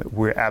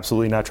 We're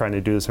absolutely not trying to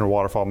do this in a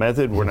waterfall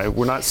method.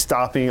 We're not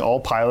stopping all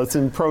pilots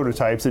and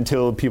prototypes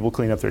until people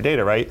clean up their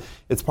data, right?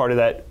 It's part of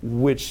that,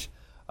 which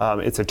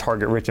it's a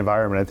target-rich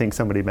environment, I think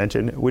somebody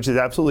mentioned, which is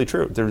absolutely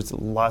true. There's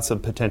lots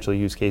of potential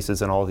use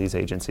cases in all of these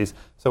agencies.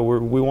 So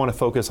we want to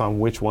focus on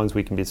which ones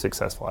we can be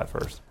successful at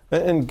first.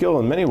 And Gil,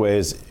 in many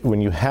ways, when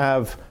you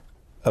have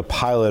a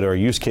pilot or a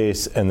use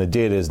case and the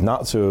data is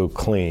not so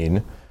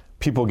clean,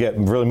 people get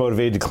really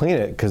motivated to clean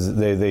it because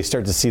they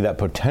start to see that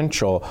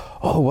potential.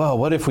 Oh, well,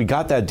 what if we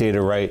got that data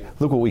right?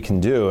 Look what we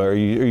can do. Are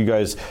you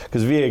guys,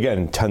 because VA,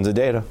 again, tons of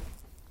data.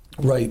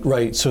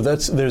 Right. So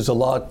there's a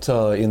lot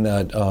in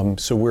that.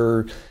 So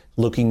we're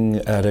looking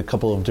at a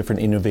couple of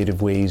different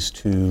innovative ways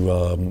to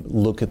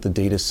look at the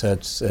data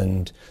sets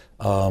and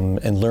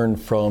learn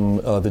from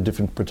the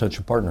different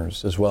potential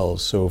partners as well.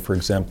 So, for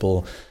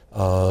example,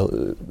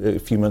 a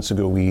few months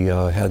ago we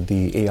had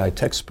the AI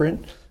Tech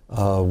Sprint,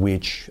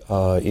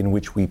 in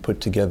which we put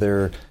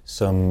together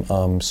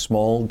some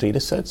small data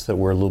sets that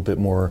were a little bit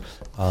more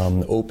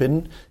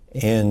open.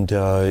 And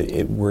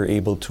we're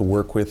able to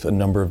work with a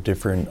number of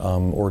different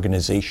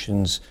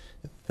organizations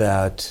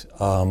that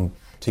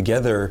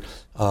together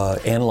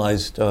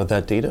analyzed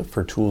that data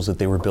for tools that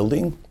they were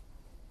building.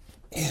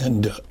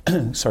 And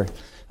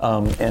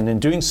and in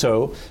doing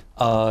so,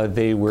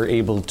 they were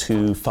able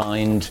to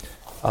find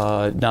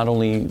not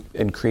only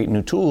and create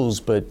new tools,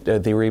 but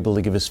they were able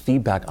to give us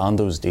feedback on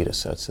those data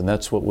sets. And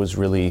that's what was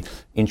really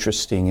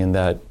interesting in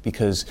that,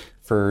 because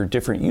for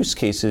different use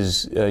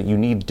cases, you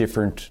need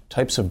different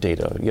types of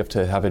data. You have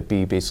to have it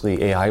be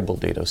basically AI-able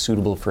data,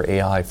 suitable for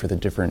AI for the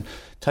different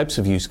types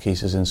of use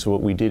cases. And so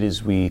what we did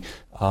is we,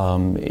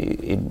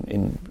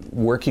 in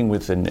working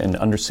with and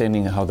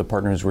understanding how the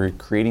partners were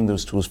creating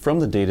those tools from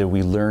the data,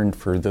 we learned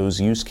for those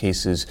use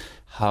cases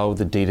how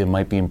the data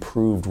might be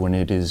improved when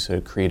it is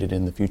created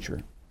in the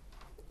future.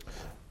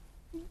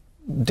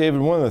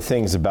 David, one of the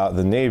things about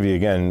the Navy,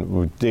 again,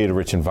 with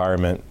data-rich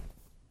environment,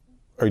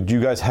 do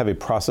you guys have a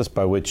process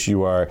by which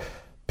you are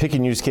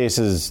picking use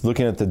cases,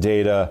 looking at the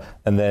data,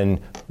 and then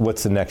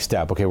what's the next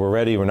step? Okay, we're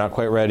ready, we're not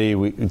quite ready.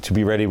 To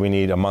be ready, we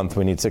need a month,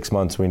 we need 6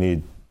 months, we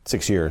need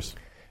 6 years.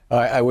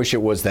 I wish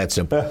it was that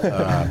simple.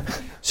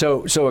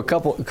 So a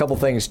couple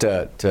things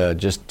to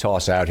just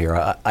toss out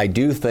here. I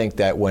do think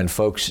that when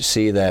folks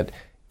see that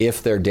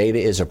if their data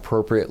is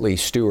appropriately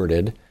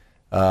stewarded,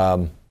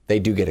 they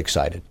do get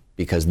excited,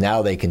 because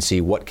now they can see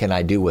what can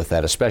I do with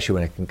that, especially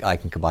when I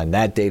can combine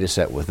that data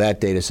set with that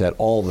data set.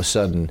 All of a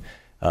sudden,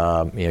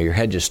 your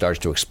head just starts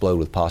to explode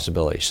with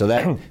possibilities.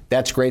 So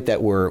that's great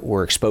that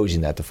we're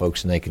exposing that to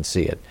folks and they can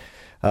see it.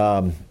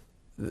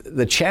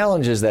 The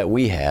challenges that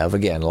we have,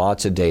 again,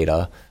 lots of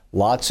data,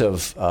 lots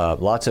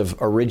of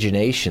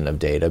origination of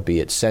data, be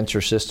it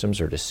sensor systems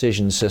or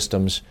decision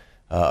systems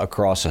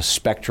across a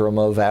spectrum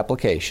of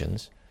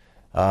applications.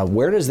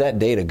 Where does that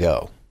data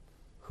go?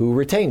 Who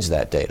retains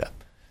that data?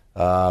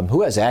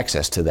 Who has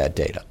access to that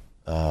data?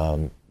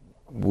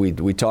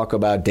 We talk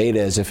about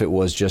data as if it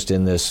was just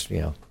in this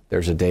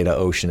There's a data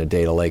ocean, a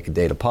data lake, a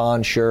data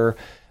pond, sure.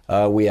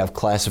 We have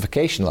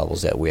classification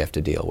levels that we have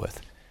to deal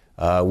with.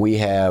 We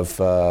have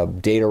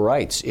data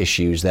rights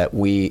issues that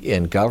we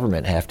in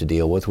government have to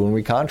deal with when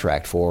we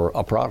contract for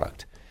a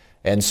product.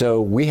 And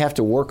so we have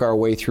to work our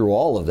way through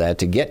all of that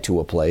to get to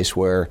a place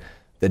where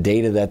the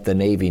data that the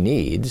Navy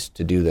needs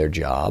to do their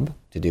job,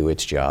 to do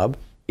its job,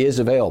 is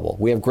available.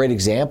 We have great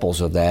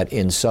examples of that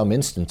in some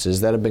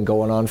instances that have been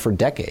going on for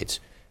decades.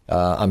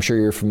 I'm sure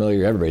you're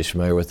familiar, everybody's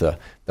familiar with the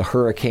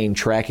hurricane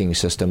tracking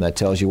system that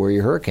tells you where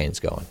your hurricane's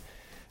going.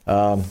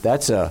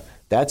 That's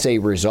a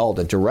result,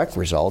 a direct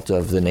result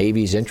of the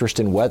Navy's interest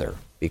in weather,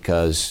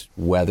 because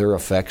weather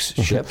affects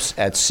ships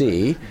at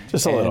sea.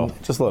 Just a little.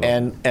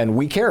 And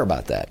we care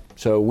about that.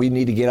 So we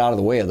need to get out of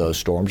the way of those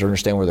storms,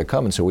 understand where they're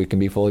coming so we can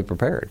be fully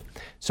prepared.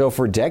 So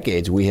for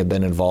decades, we have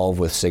been involved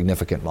with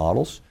significant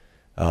models,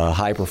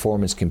 high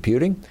performance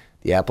computing,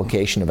 the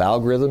application of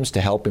algorithms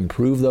to help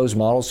improve those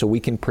models so we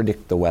can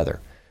predict the weather.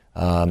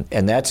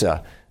 And that's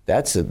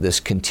this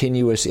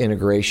continuous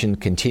integration,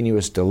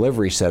 continuous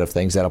delivery set of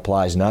things that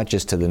applies not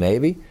just to the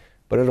Navy,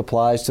 but it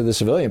applies to the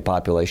civilian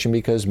population,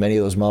 because many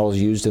of those models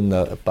used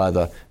by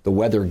the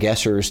weather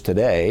guessers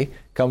today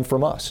come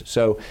from us.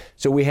 So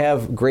we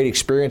have great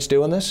experience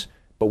doing this,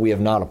 but we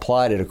have not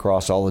applied it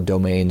across all the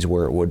domains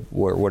where it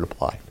would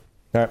apply.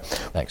 All right.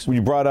 Thanks.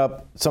 You brought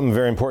up some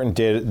very important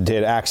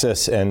data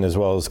access and as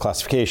well as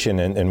classification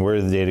and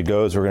where the data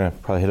goes. We're going to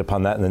probably hit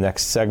upon that in the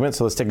next segment.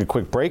 So let's take a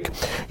quick break.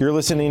 You're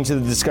listening to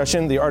the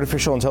discussion, the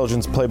Artificial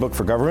Intelligence Playbook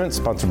for Government,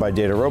 sponsored by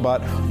Data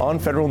Robot on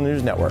Federal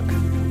News Network.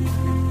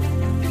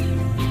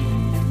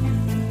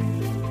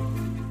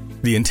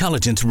 The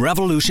intelligence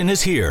revolution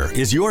is here.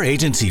 Is your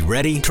agency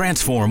ready?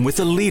 Transform with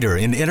the leader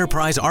in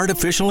enterprise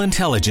artificial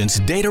intelligence,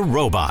 Data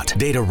Robot.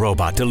 Data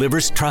Robot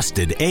delivers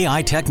trusted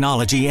AI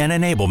technology and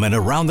enablement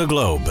around the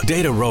globe.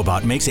 Data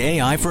Robot makes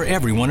AI for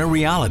everyone a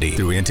reality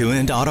through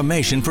end-to-end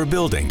automation for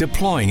building,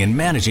 deploying, and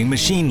managing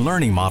machine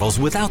learning models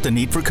without the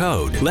need for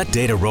code. Let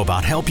Data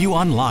Robot help you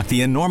unlock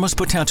the enormous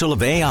potential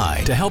of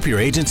AI to help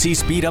your agency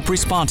speed up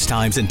response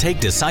times and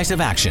take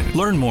decisive action.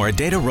 Learn more at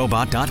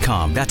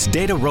datarobot.com. That's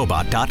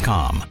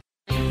datarobot.com.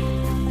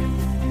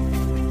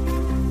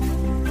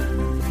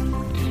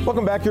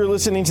 Welcome back. You're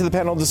listening to the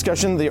panel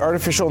discussion, the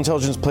Artificial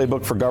Intelligence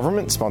Playbook for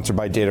Government, sponsored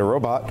by Data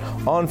Robot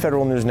on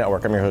Federal News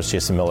Network. I'm your host,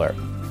 Jason Miller.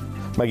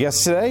 My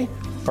guests today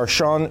are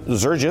Sean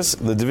Zurgis,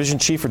 the Division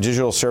Chief for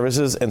Digital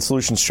Services and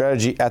Solution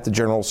Strategy at the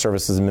General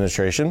Services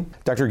Administration,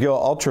 Dr. Gil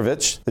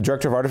Altrovich, the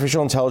Director of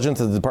Artificial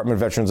Intelligence at the Department of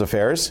Veterans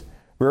Affairs,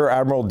 Rear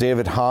Admiral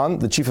David Hahn,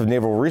 the Chief of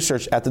Naval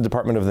Research at the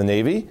Department of the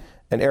Navy,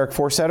 and Eric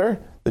Forsetter,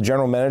 the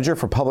General Manager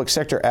for Public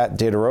Sector at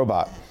Data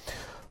Robot.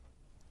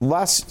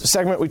 Last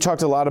segment, we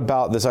talked a lot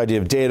about this idea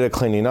of data,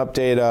 cleaning up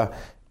data,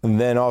 and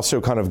then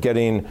also kind of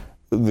getting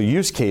the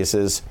use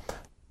cases.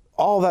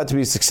 All that to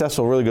be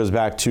successful really goes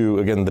back to,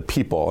 again, the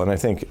people. And I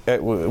think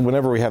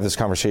whenever we have this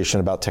conversation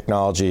about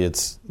technology,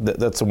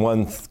 that's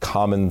one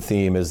common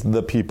theme is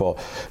the people.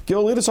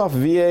 Gil, lead us off.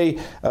 VA,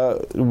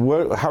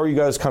 how are you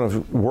guys kind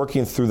of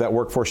working through that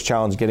workforce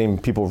challenge, getting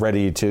people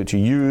ready to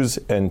use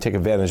and take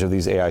advantage of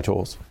these AI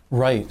tools?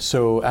 Right.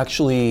 So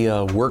actually,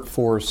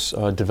 workforce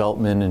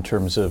development in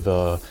terms of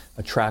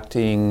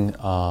attracting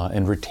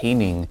and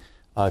retaining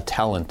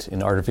talent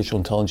in artificial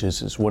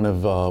intelligence is one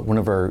of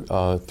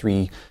our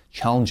three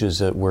challenges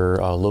that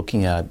we're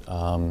looking at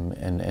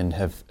and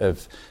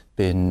have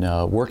been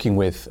working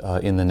with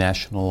in the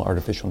National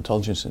Artificial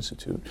Intelligence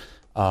Institute.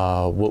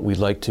 What we'd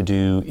like to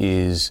do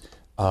is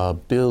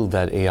build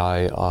that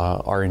AI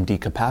R&D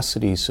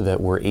capacity so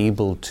that we're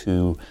able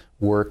to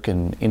work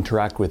and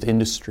interact with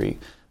industry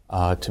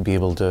to be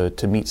able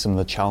to meet some of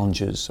the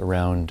challenges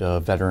around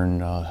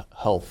veteran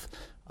health.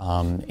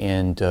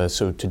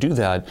 So to do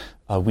that,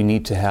 we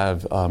need to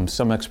have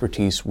some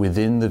expertise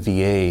within the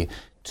VA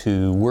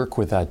to work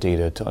with that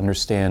data, to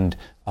understand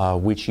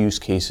which use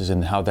cases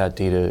and how that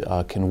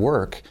data can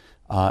work,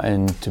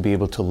 and to be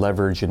able to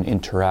leverage and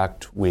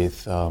interact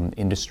with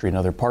industry and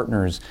other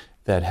partners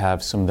that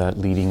have some of that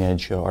leading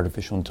edge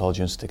artificial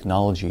intelligence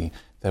technology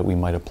that we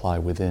might apply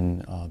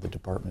within the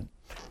department.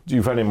 Do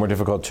you find it more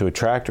difficult to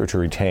attract or to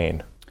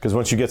retain? Because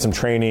once you get some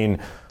training,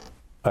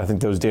 I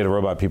think those Data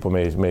Robot people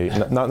may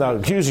not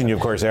accusing you,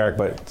 of course, Eric,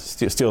 but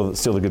steal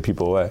the good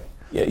people away.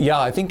 Yeah,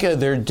 I think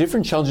there are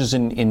different challenges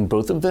in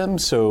both of them.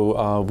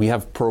 So we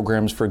have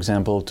programs, for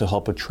example, to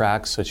help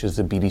attract, such as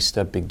the BD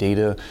Step Big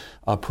Data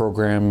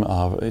program.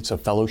 It's a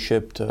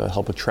fellowship to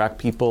help attract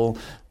people.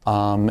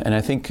 And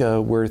I think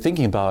we're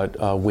thinking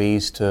about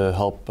ways to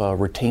help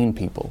retain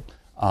people.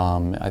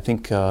 I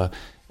think,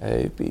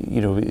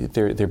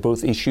 they're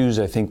both issues.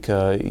 I think,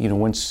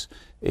 once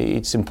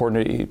it's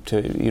important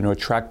to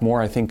attract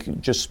more, I think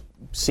just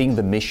seeing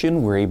the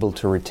mission, we're able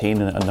to retain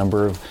a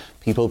number of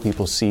people.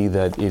 People see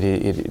that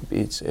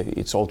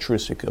it's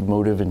altruistic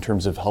motive in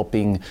terms of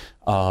helping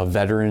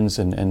veterans,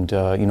 and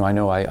I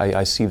know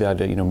I see that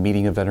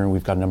meeting a veteran.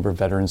 We've got a number of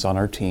veterans on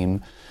our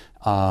team,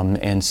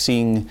 and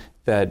seeing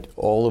that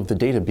all of the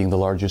data, being the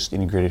largest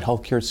integrated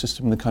healthcare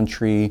system in the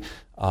country,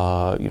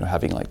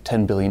 having like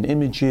 10 billion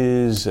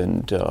images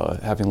and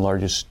having the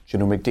largest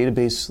genomic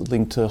database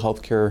linked to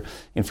healthcare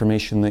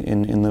information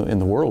in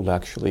the world,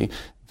 actually.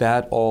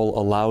 That all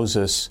allows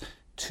us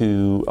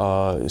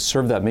to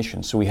serve that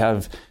mission. So we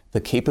have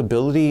the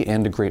capability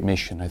and a great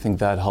mission. I think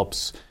that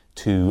helps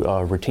to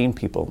retain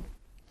people.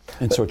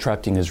 And so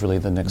attracting is really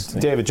the next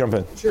thing. David, jump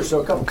in. Sure.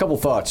 So a couple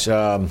thoughts.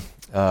 I'm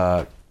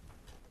a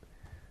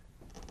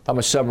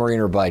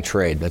submariner by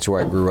trade. That's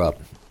where I grew up.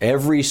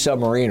 Every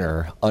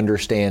submariner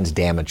understands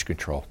damage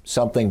control.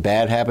 Something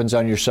bad happens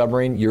on your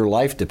submarine, your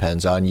life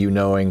depends on you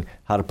knowing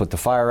how to put the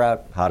fire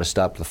out, how to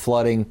stop the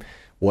flooding,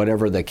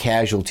 whatever the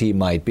casualty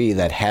might be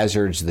that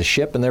hazards the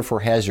ship and therefore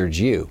hazards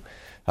you.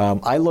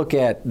 I look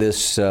at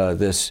this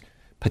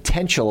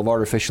potential of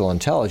artificial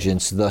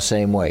intelligence the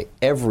same way.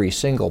 Every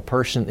single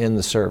person in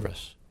the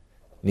service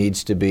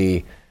needs to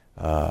be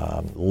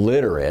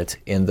literate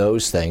in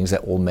those things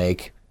that will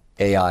make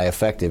AI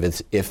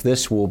effective. If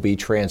this will be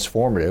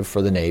transformative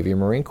for the Navy and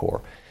Marine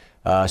Corps.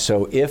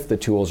 So if the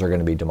tools are going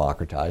to be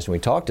democratized, and we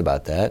talked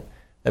about that,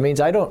 that means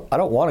I don't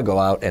want to go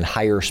out and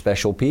hire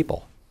special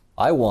people.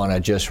 I want to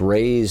just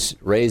raise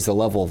the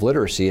level of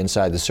literacy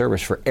inside the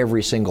service for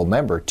every single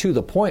member to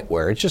the point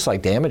where it's just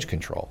like damage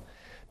control.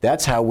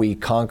 That's how we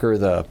conquer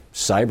the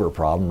cyber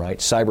problem, right?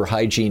 Cyber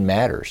hygiene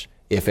matters.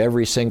 If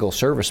every single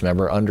service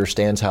member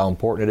understands how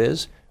important it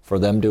is for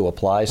them to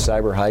apply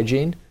cyber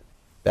hygiene,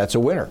 that's a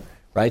winner,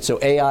 right? So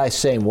AI,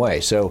 same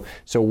way. So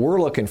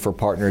we're looking for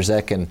partners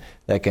that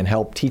can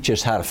help teach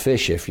us how to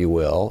fish, if you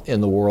will,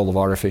 in the world of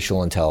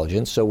artificial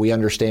intelligence, so we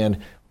understand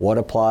what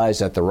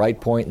applies at the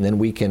right point, and then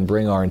we can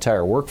bring our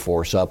entire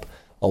workforce up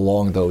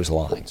along those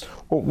lines.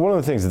 Well, one of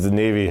the things that the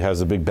Navy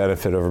has a big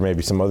benefit over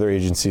maybe some other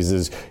agencies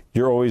is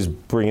you're always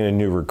bringing in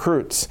new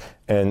recruits.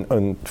 And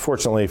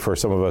unfortunately for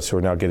some of us who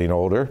are now getting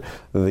older,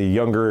 the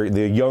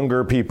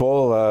younger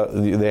people,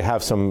 they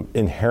have some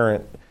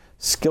inherent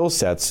skill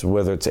sets,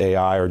 whether it's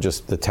AI or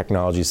just the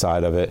technology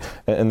side of it.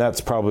 And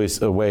that's probably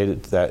a way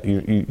that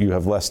you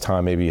have less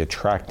time maybe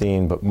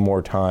attracting, but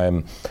more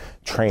time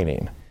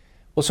training.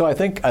 Well, so I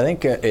think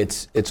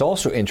it's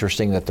also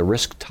interesting that the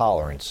risk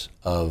tolerance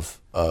of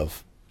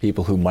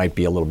people who might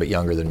be a little bit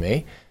younger than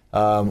me,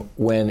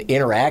 when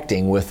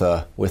interacting with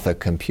a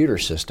computer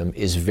system,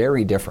 is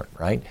very different,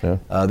 right?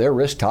 Yeah. Their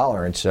risk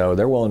tolerance, so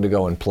they're willing to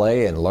go and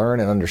play and learn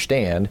and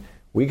understand.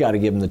 We got to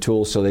give them the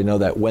tools so they know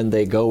that when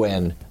they go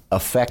and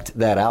affect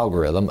that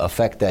algorithm,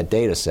 affect that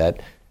data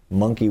set,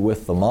 monkey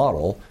with the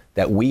model,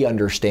 that we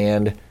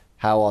understand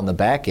how on the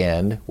back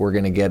end we're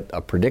going to get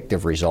a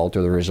predictive result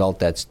or the result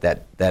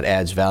that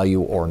adds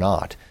value or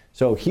not.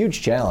 So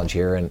huge challenge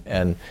here,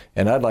 and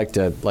I'd like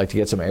to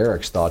get some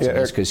Eric's thoughts on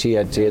this, because he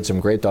had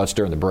some great thoughts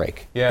during the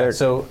break. Yeah. Eric.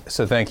 So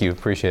thank you,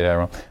 appreciate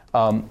it,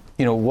 Admiral.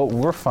 What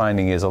we're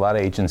finding is a lot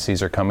of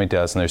agencies are coming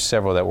to us, and there's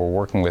several that we're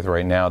working with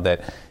right now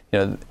that,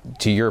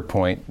 to your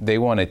point, they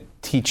want to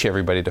teach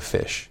everybody to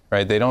fish,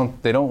 right? They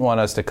don't want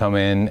us to come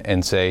in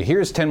and say,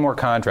 here's 10 more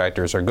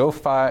contractors, or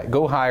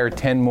go hire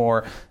 10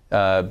 more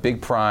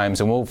big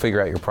primes, and we'll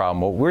figure out your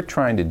problem. What we're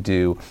trying to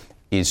do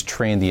is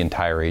train the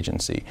entire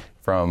agency,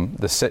 from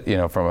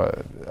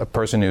a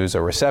person who's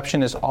a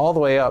receptionist all the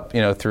way up,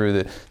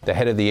 through the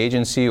head of the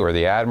agency or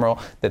the admiral,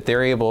 that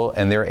they're able,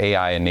 and they're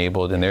AI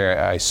enabled and they're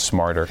AI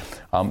smarter.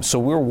 So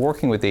we're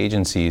working with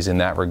agencies in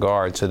that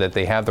regard so that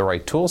they have the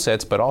right tool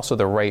sets, but also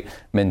the right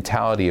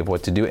mentality of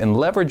what to do, and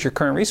leverage your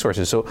current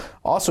resources. So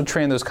also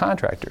train those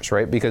contractors,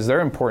 right? Because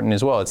they're important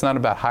as well. It's not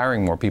about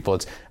hiring more people.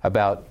 It's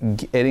about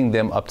getting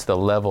them up to the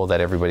level that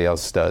everybody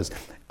else does.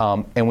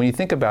 And when you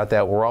think about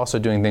that, we're also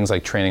doing things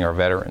like training our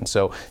veterans.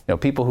 So,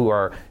 people who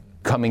are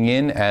coming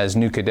in as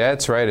new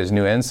cadets, right, as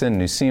new ensign,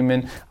 new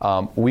seamen,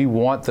 we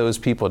want those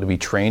people to be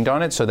trained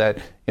on it so that,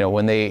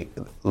 when they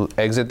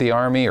exit the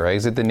Army or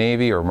exit the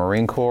Navy or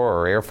Marine Corps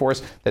or Air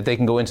Force, that they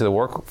can go into the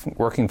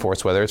working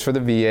force, whether it's for the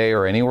VA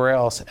or anywhere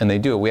else, and they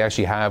do it. We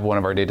actually have one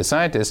of our data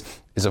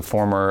scientists is a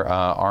former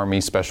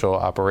Army Special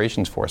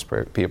Operations Force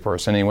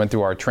person. He went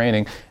through our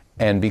training.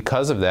 And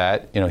because of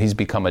that, he's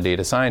become a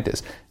data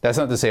scientist. That's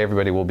not to say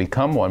everybody will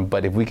become one,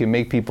 but if we can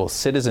make people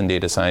citizen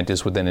data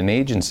scientists within an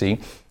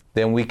agency,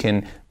 then we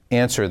can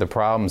answer the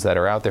problems that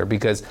are out there,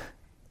 because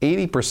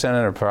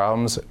 80% of the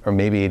problems, or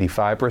maybe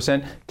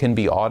 85%, can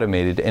be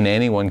automated, and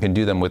anyone can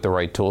do them with the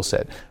right tool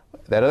set.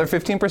 That other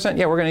 15%,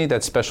 yeah, we're going to need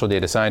that special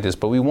data scientist,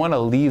 but we want to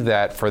leave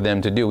that for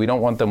them to do. We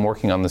don't want them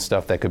working on the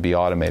stuff that could be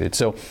automated.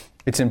 So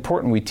it's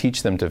important we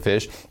teach them to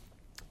fish.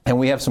 And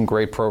we have some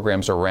great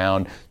programs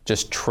around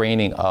just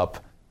training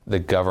up the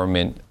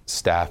government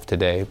staff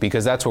today,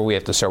 because that's where we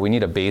have to start. We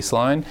need a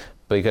baseline,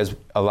 because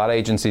a lot of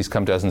agencies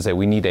come to us and say,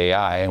 we need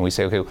AI. And we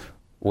say, okay,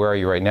 where are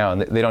you right now?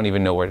 And they don't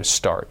even know where to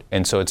start.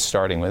 And so it's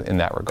starting in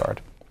that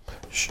regard.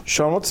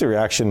 Sean, what's the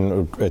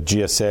reaction at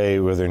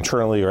GSA, whether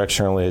internally or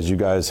externally, as you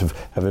guys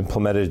have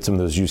implemented some of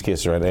those use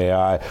cases around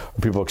AI?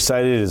 Are people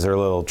excited? Is there a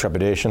little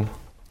trepidation?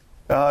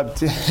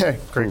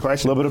 Great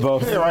question. A little bit of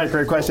both. Yeah, right,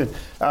 great question.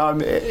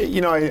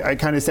 I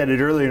kind of said it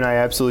earlier, and I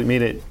absolutely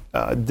mean it.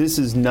 This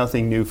is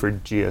nothing new for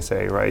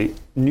GSA, right?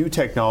 New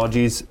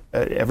technologies,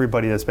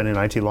 everybody that's been in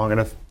IT long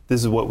enough,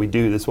 this is what we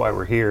do. This is why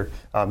we're here.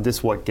 This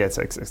is what gets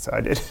us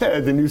excited,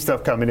 the new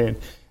stuff coming in.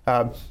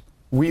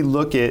 We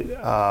look at,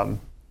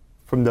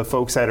 from the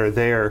folks that are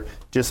there,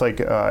 just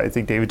like I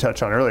think David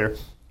touched on earlier,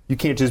 you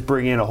can't just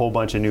bring in a whole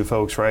bunch of new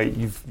folks, right?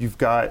 You've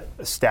got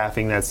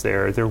staffing that's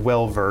there. They're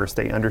well-versed.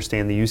 They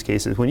understand the use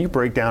cases. When you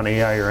break down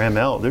AI or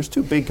ML, there's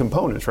two big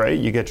components, right?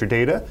 You get your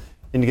data,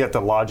 and you get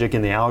the logic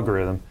and the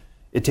algorithm.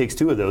 It takes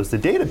two of those. The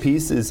data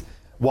piece is,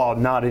 while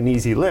not an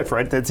easy lift,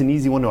 right? That's an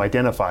easy one to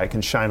identify. I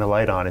can shine a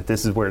light on it.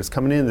 This is where it's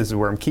coming in. This is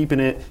where I'm keeping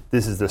it.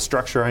 This is the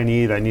structure I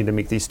need. I need to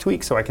make these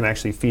tweaks so I can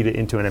actually feed it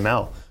into an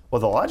ML. Well,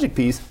 the logic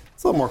piece,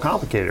 it's a little more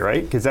complicated,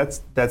 right? Because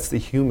that's the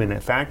human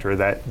factor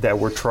that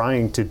we're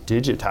trying to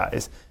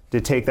digitize,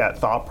 to take that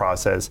thought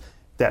process,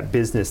 that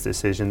business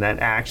decision, that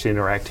action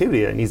or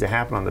activity that needs to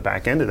happen on the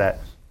back end of that.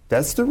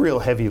 That's the real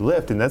heavy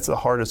lift, and that's the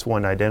hardest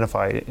one to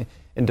identify.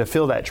 And to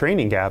fill that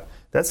training gap,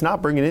 that's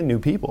not bringing in new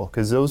people,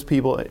 because those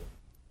people,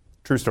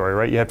 true story,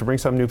 right? You have to bring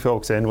some new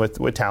folks in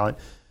with talent.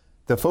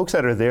 The folks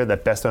that are there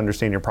that best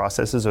understand your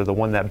processes are the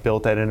one that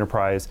built that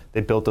enterprise.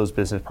 They built those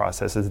business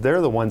processes.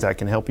 They're the ones that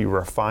can help you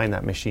refine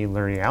that machine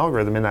learning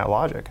algorithm and that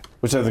logic.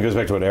 Which I think goes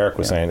back to what Eric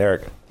was saying.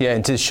 Eric. Yeah,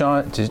 and to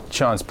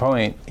Sean's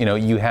point,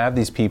 you have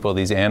these people,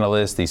 these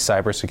analysts, these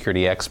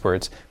cybersecurity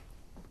experts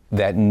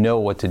that know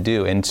what to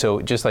do. And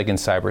so just like in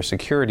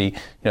cybersecurity,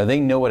 they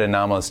know what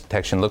anomalous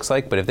detection looks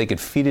like, but if they could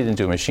feed it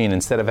into a machine,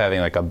 instead of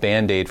having like a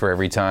Band-Aid for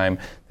every time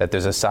that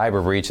there's a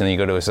cyber breach and then you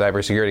go to a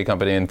cybersecurity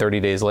company and 30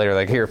 days later,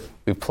 like, here,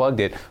 we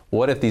plugged it.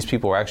 What if these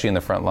people are actually in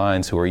the front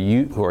lines who are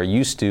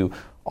used to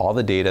all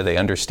the data, they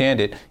understand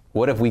it?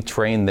 What if we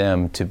train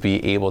them to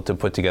be able to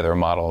put together a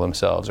model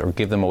themselves or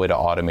give them a way to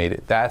automate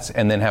it?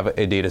 And then have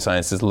a data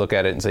scientist look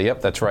at it and say,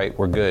 yep, that's right,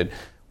 we're good.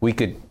 We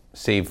could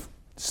save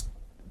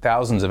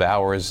thousands of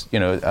hours,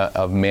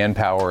 of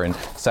manpower and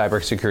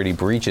cybersecurity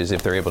breaches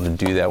if they're able to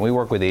do that. We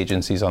work with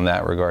agencies on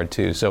that regard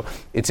too. So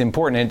it's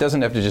important. And it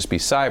doesn't have to just be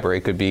cyber.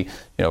 It could be,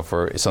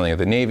 for something at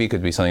the Navy, it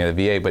could be something at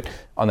the VA. But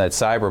on that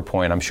cyber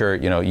point, I'm sure,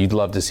 you'd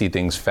love to see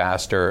things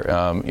faster,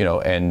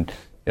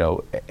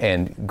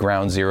 and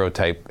ground zero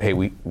type. Hey,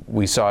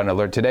 we saw an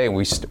alert today, and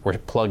we're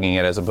plugging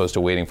it as opposed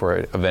to waiting for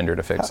a vendor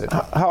to fix it.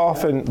 How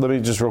often? Let me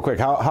just real quick.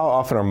 How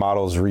often are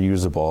models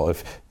reusable?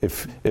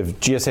 If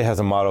GSA has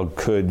a model,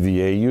 could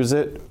VA use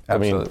it?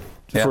 Absolutely.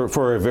 I mean,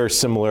 for a very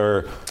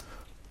similar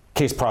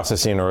case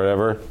processing or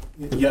whatever.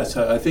 Yes,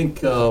 I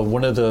think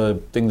one of the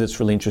things that's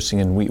really interesting,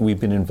 and we've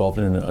been involved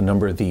in a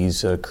number of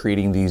these,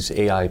 creating these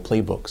AI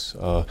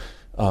playbooks,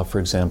 for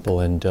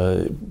example, and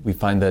we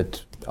find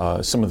that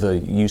some of the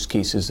use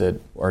cases that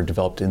are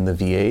developed in the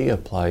VA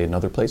apply in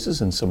other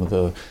places, and some of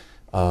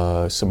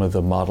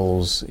the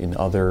models in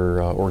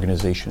other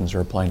organizations are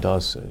applying to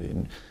us.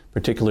 In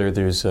particular,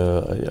 there's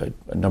a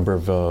number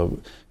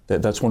of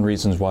that's one of the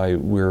reasons why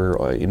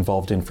we're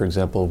involved in, for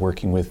example,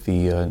 working with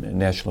the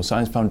National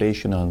Science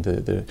Foundation on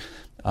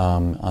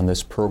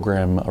this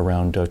program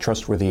around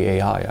trustworthy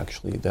AI.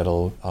 Actually,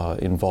 that'll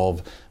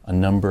involve a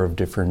number of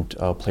different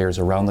players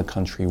around the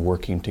country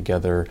working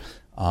together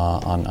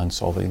on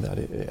solving that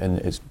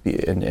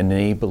and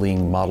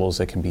enabling models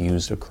that can be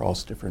used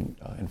across different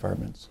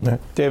environments. Yeah.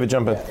 David,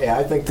 jump in. Yeah,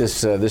 I think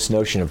this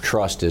notion of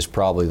trust is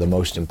probably the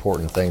most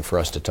important thing for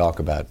us to talk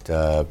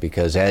about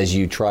because as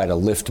you try to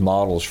lift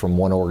models from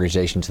one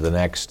organization to the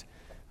next,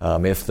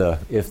 if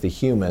the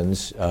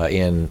humans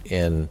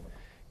in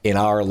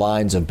our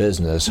lines of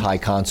business, high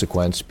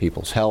consequence,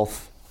 people's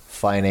health,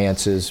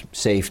 finances,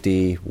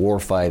 safety,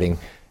 warfighting,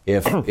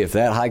 if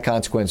that high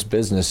consequence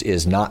business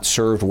is not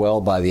served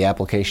well by the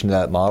application of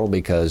that model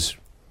because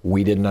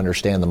we didn't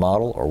understand the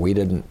model or we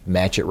didn't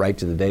match it right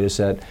to the data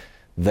set,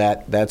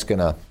 that's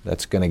gonna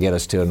get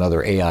us to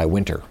another AI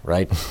winter,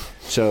 right?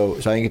 So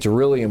I think it's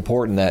really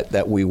important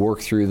that we work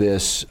through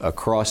this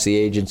across the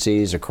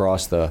agencies,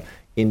 across the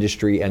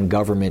industry and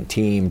government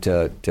team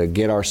to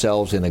get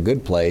ourselves in a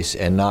good place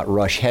and not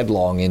rush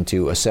headlong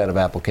into a set of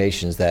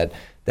applications that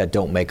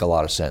don't make a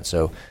lot of sense.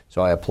 So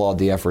I applaud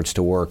the efforts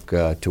to work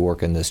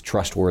in this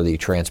trustworthy,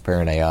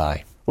 transparent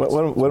AI.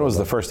 When was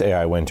the first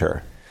AI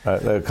winter?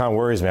 It kind of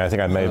worries me. I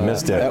think I may have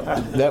missed it.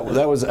 That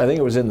was, I think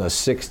it was in the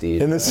 60s.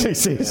 In the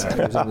 60s.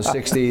 It was in the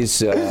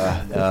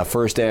 60s,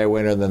 first AI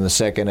winter, then the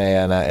second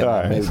AI,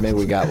 and maybe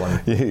we got one.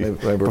 Maybe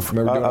we're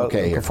doing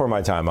okay here. Before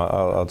my time,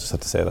 I'll just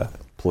have to say that.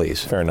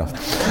 Please. Fair enough.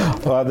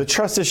 The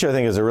trust issue, I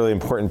think, is a really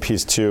important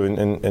piece, too.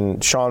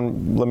 And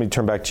Sean, let me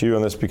turn back to you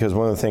on this, because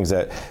one of the things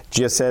that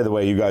GSA, the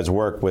way you guys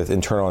work with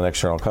internal and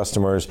external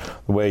customers,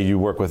 the way you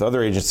work with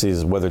other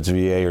agencies, whether it's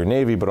VA or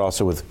Navy, but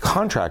also with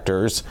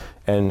contractors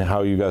and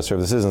how you guys serve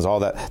the citizens,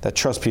 all that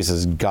trust piece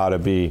has got to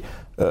be,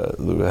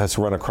 has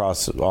to run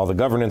across all the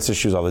governance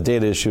issues, all the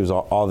data issues,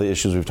 all the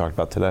issues we've talked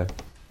about today.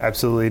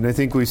 Absolutely. And I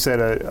think we've set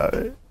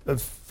a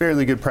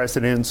fairly good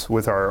precedence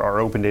with our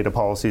open data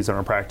policies and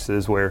our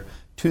practices where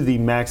to the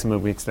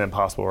maximum extent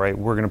possible, right?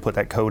 We're going to put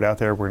that code out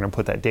there. We're going to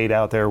put that data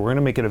out there. We're going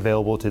to make it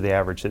available to the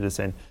average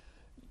citizen.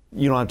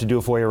 You don't have to do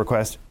a FOIA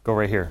request. Go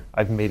right here.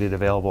 I've made it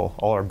available.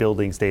 All our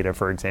buildings data,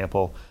 for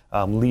example,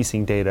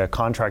 leasing data,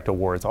 contract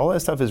awards, all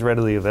that stuff is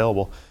readily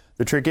available.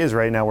 The trick is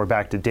right now we're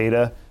back to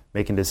data,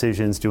 making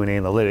decisions, doing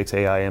analytics.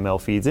 AI, ML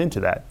feeds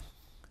into that.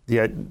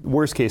 The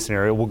worst case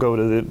scenario, we'll go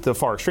to the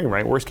far extreme,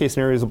 right? Worst case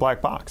scenario is a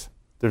black box.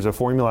 There's a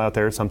formula out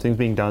there, something's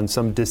being done,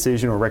 some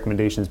decision or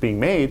recommendation is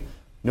being made.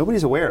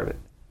 Nobody's aware of it.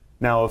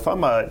 Now, if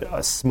I'm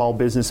a small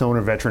business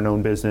owner,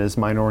 veteran-owned business,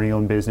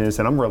 minority-owned business,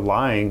 and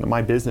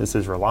my business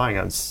is relying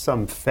on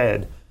some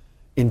Fed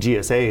in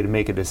GSA to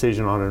make a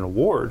decision on an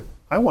award,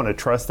 I want to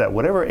trust that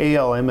whatever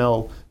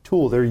AL/ML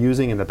tool they're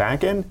using in the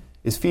back end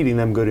is feeding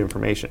them good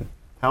information.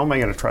 How am I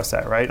going to trust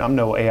that, right? I'm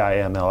no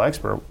AI/ML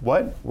expert.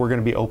 What? We're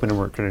going to be open and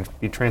we're going to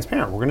be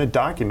transparent. We're going to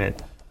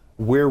document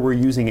where we're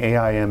using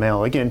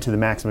AI/ML, again, to the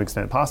maximum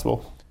extent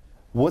possible.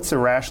 What's the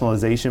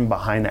rationalization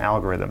behind the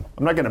algorithm?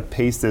 I'm not going to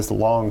paste this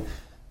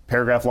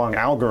paragraph-long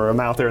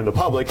algorithm out there in the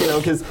public,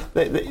 because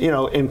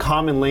in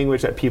common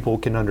language that people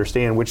can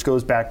understand, which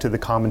goes back to the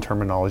common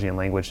terminology and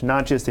language,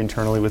 not just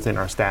internally within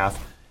our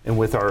staff and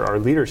with our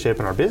leadership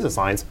and our business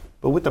lines,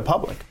 but with the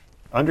public.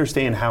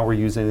 Understand how we're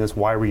using this,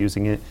 why we're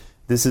using it.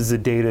 This is the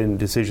data and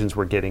decisions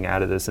we're getting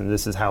out of this, and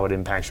this is how it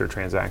impacts your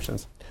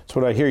transactions. So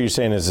what I hear you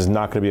saying is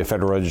not going to be a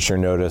Federal Register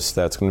notice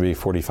that's going to be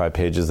 45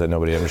 pages that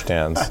nobody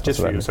understands.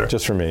 Just for you, sir.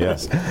 Just for me,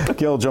 yes.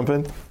 Gil, jump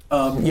in.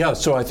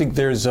 So I think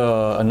there's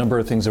a number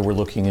of things that we're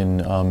looking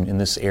in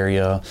this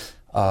area.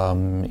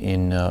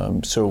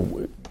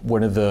 So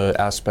one of the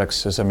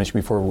aspects, as I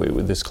mentioned before,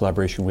 with this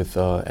collaboration with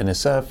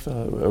NSF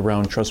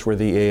around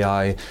trustworthy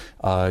AI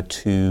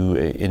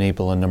to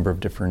enable a number of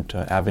different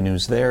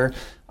avenues there.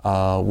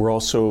 We're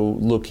also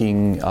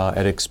looking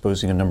at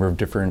exposing a number of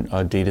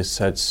different data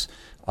sets,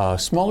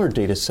 smaller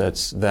data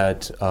sets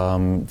that are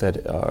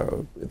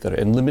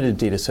and limited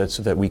data sets,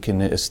 so that we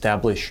can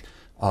establish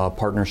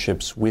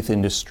partnerships with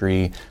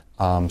industry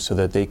so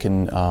that they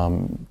can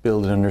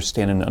build an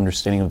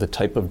understanding of the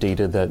type of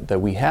data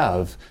that we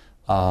have,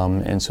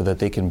 and so that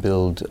they can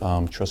build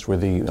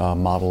trustworthy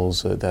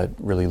models that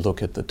really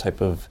look at the type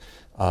of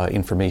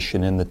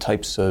information and the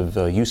types of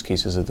use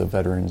cases that the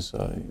veterans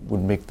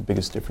would make the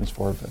biggest difference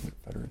for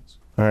veterans.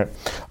 All right.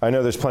 I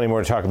know there's plenty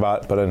more to talk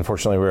about, but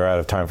unfortunately we're out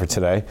of time for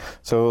today.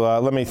 So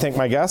let me thank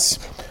my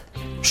guests.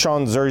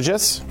 Sean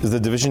Zurgis is the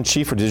Division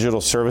Chief for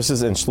Digital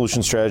Services and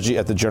Solution Strategy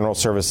at the General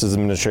Services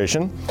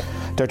Administration.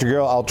 Dr.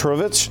 Gil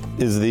Altrovich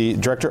is the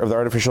Director of the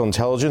Artificial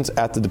Intelligence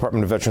at the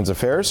Department of Veterans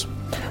Affairs.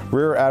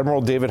 Rear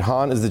Admiral David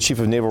Hahn is the Chief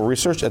of Naval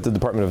Research at the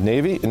Department of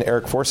Navy. And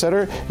Eric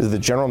Forsetter is the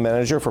General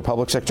Manager for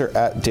Public Sector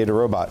at Data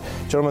Robot.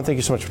 Gentlemen, thank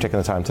you so much for taking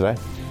the time today.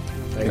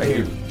 Thank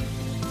you.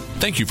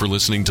 Thank you for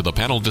listening to the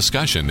panel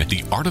discussion,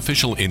 The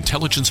Artificial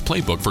Intelligence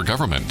Playbook for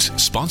Government,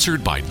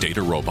 sponsored by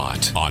Data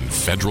Robot on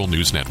Federal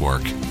News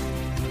Network.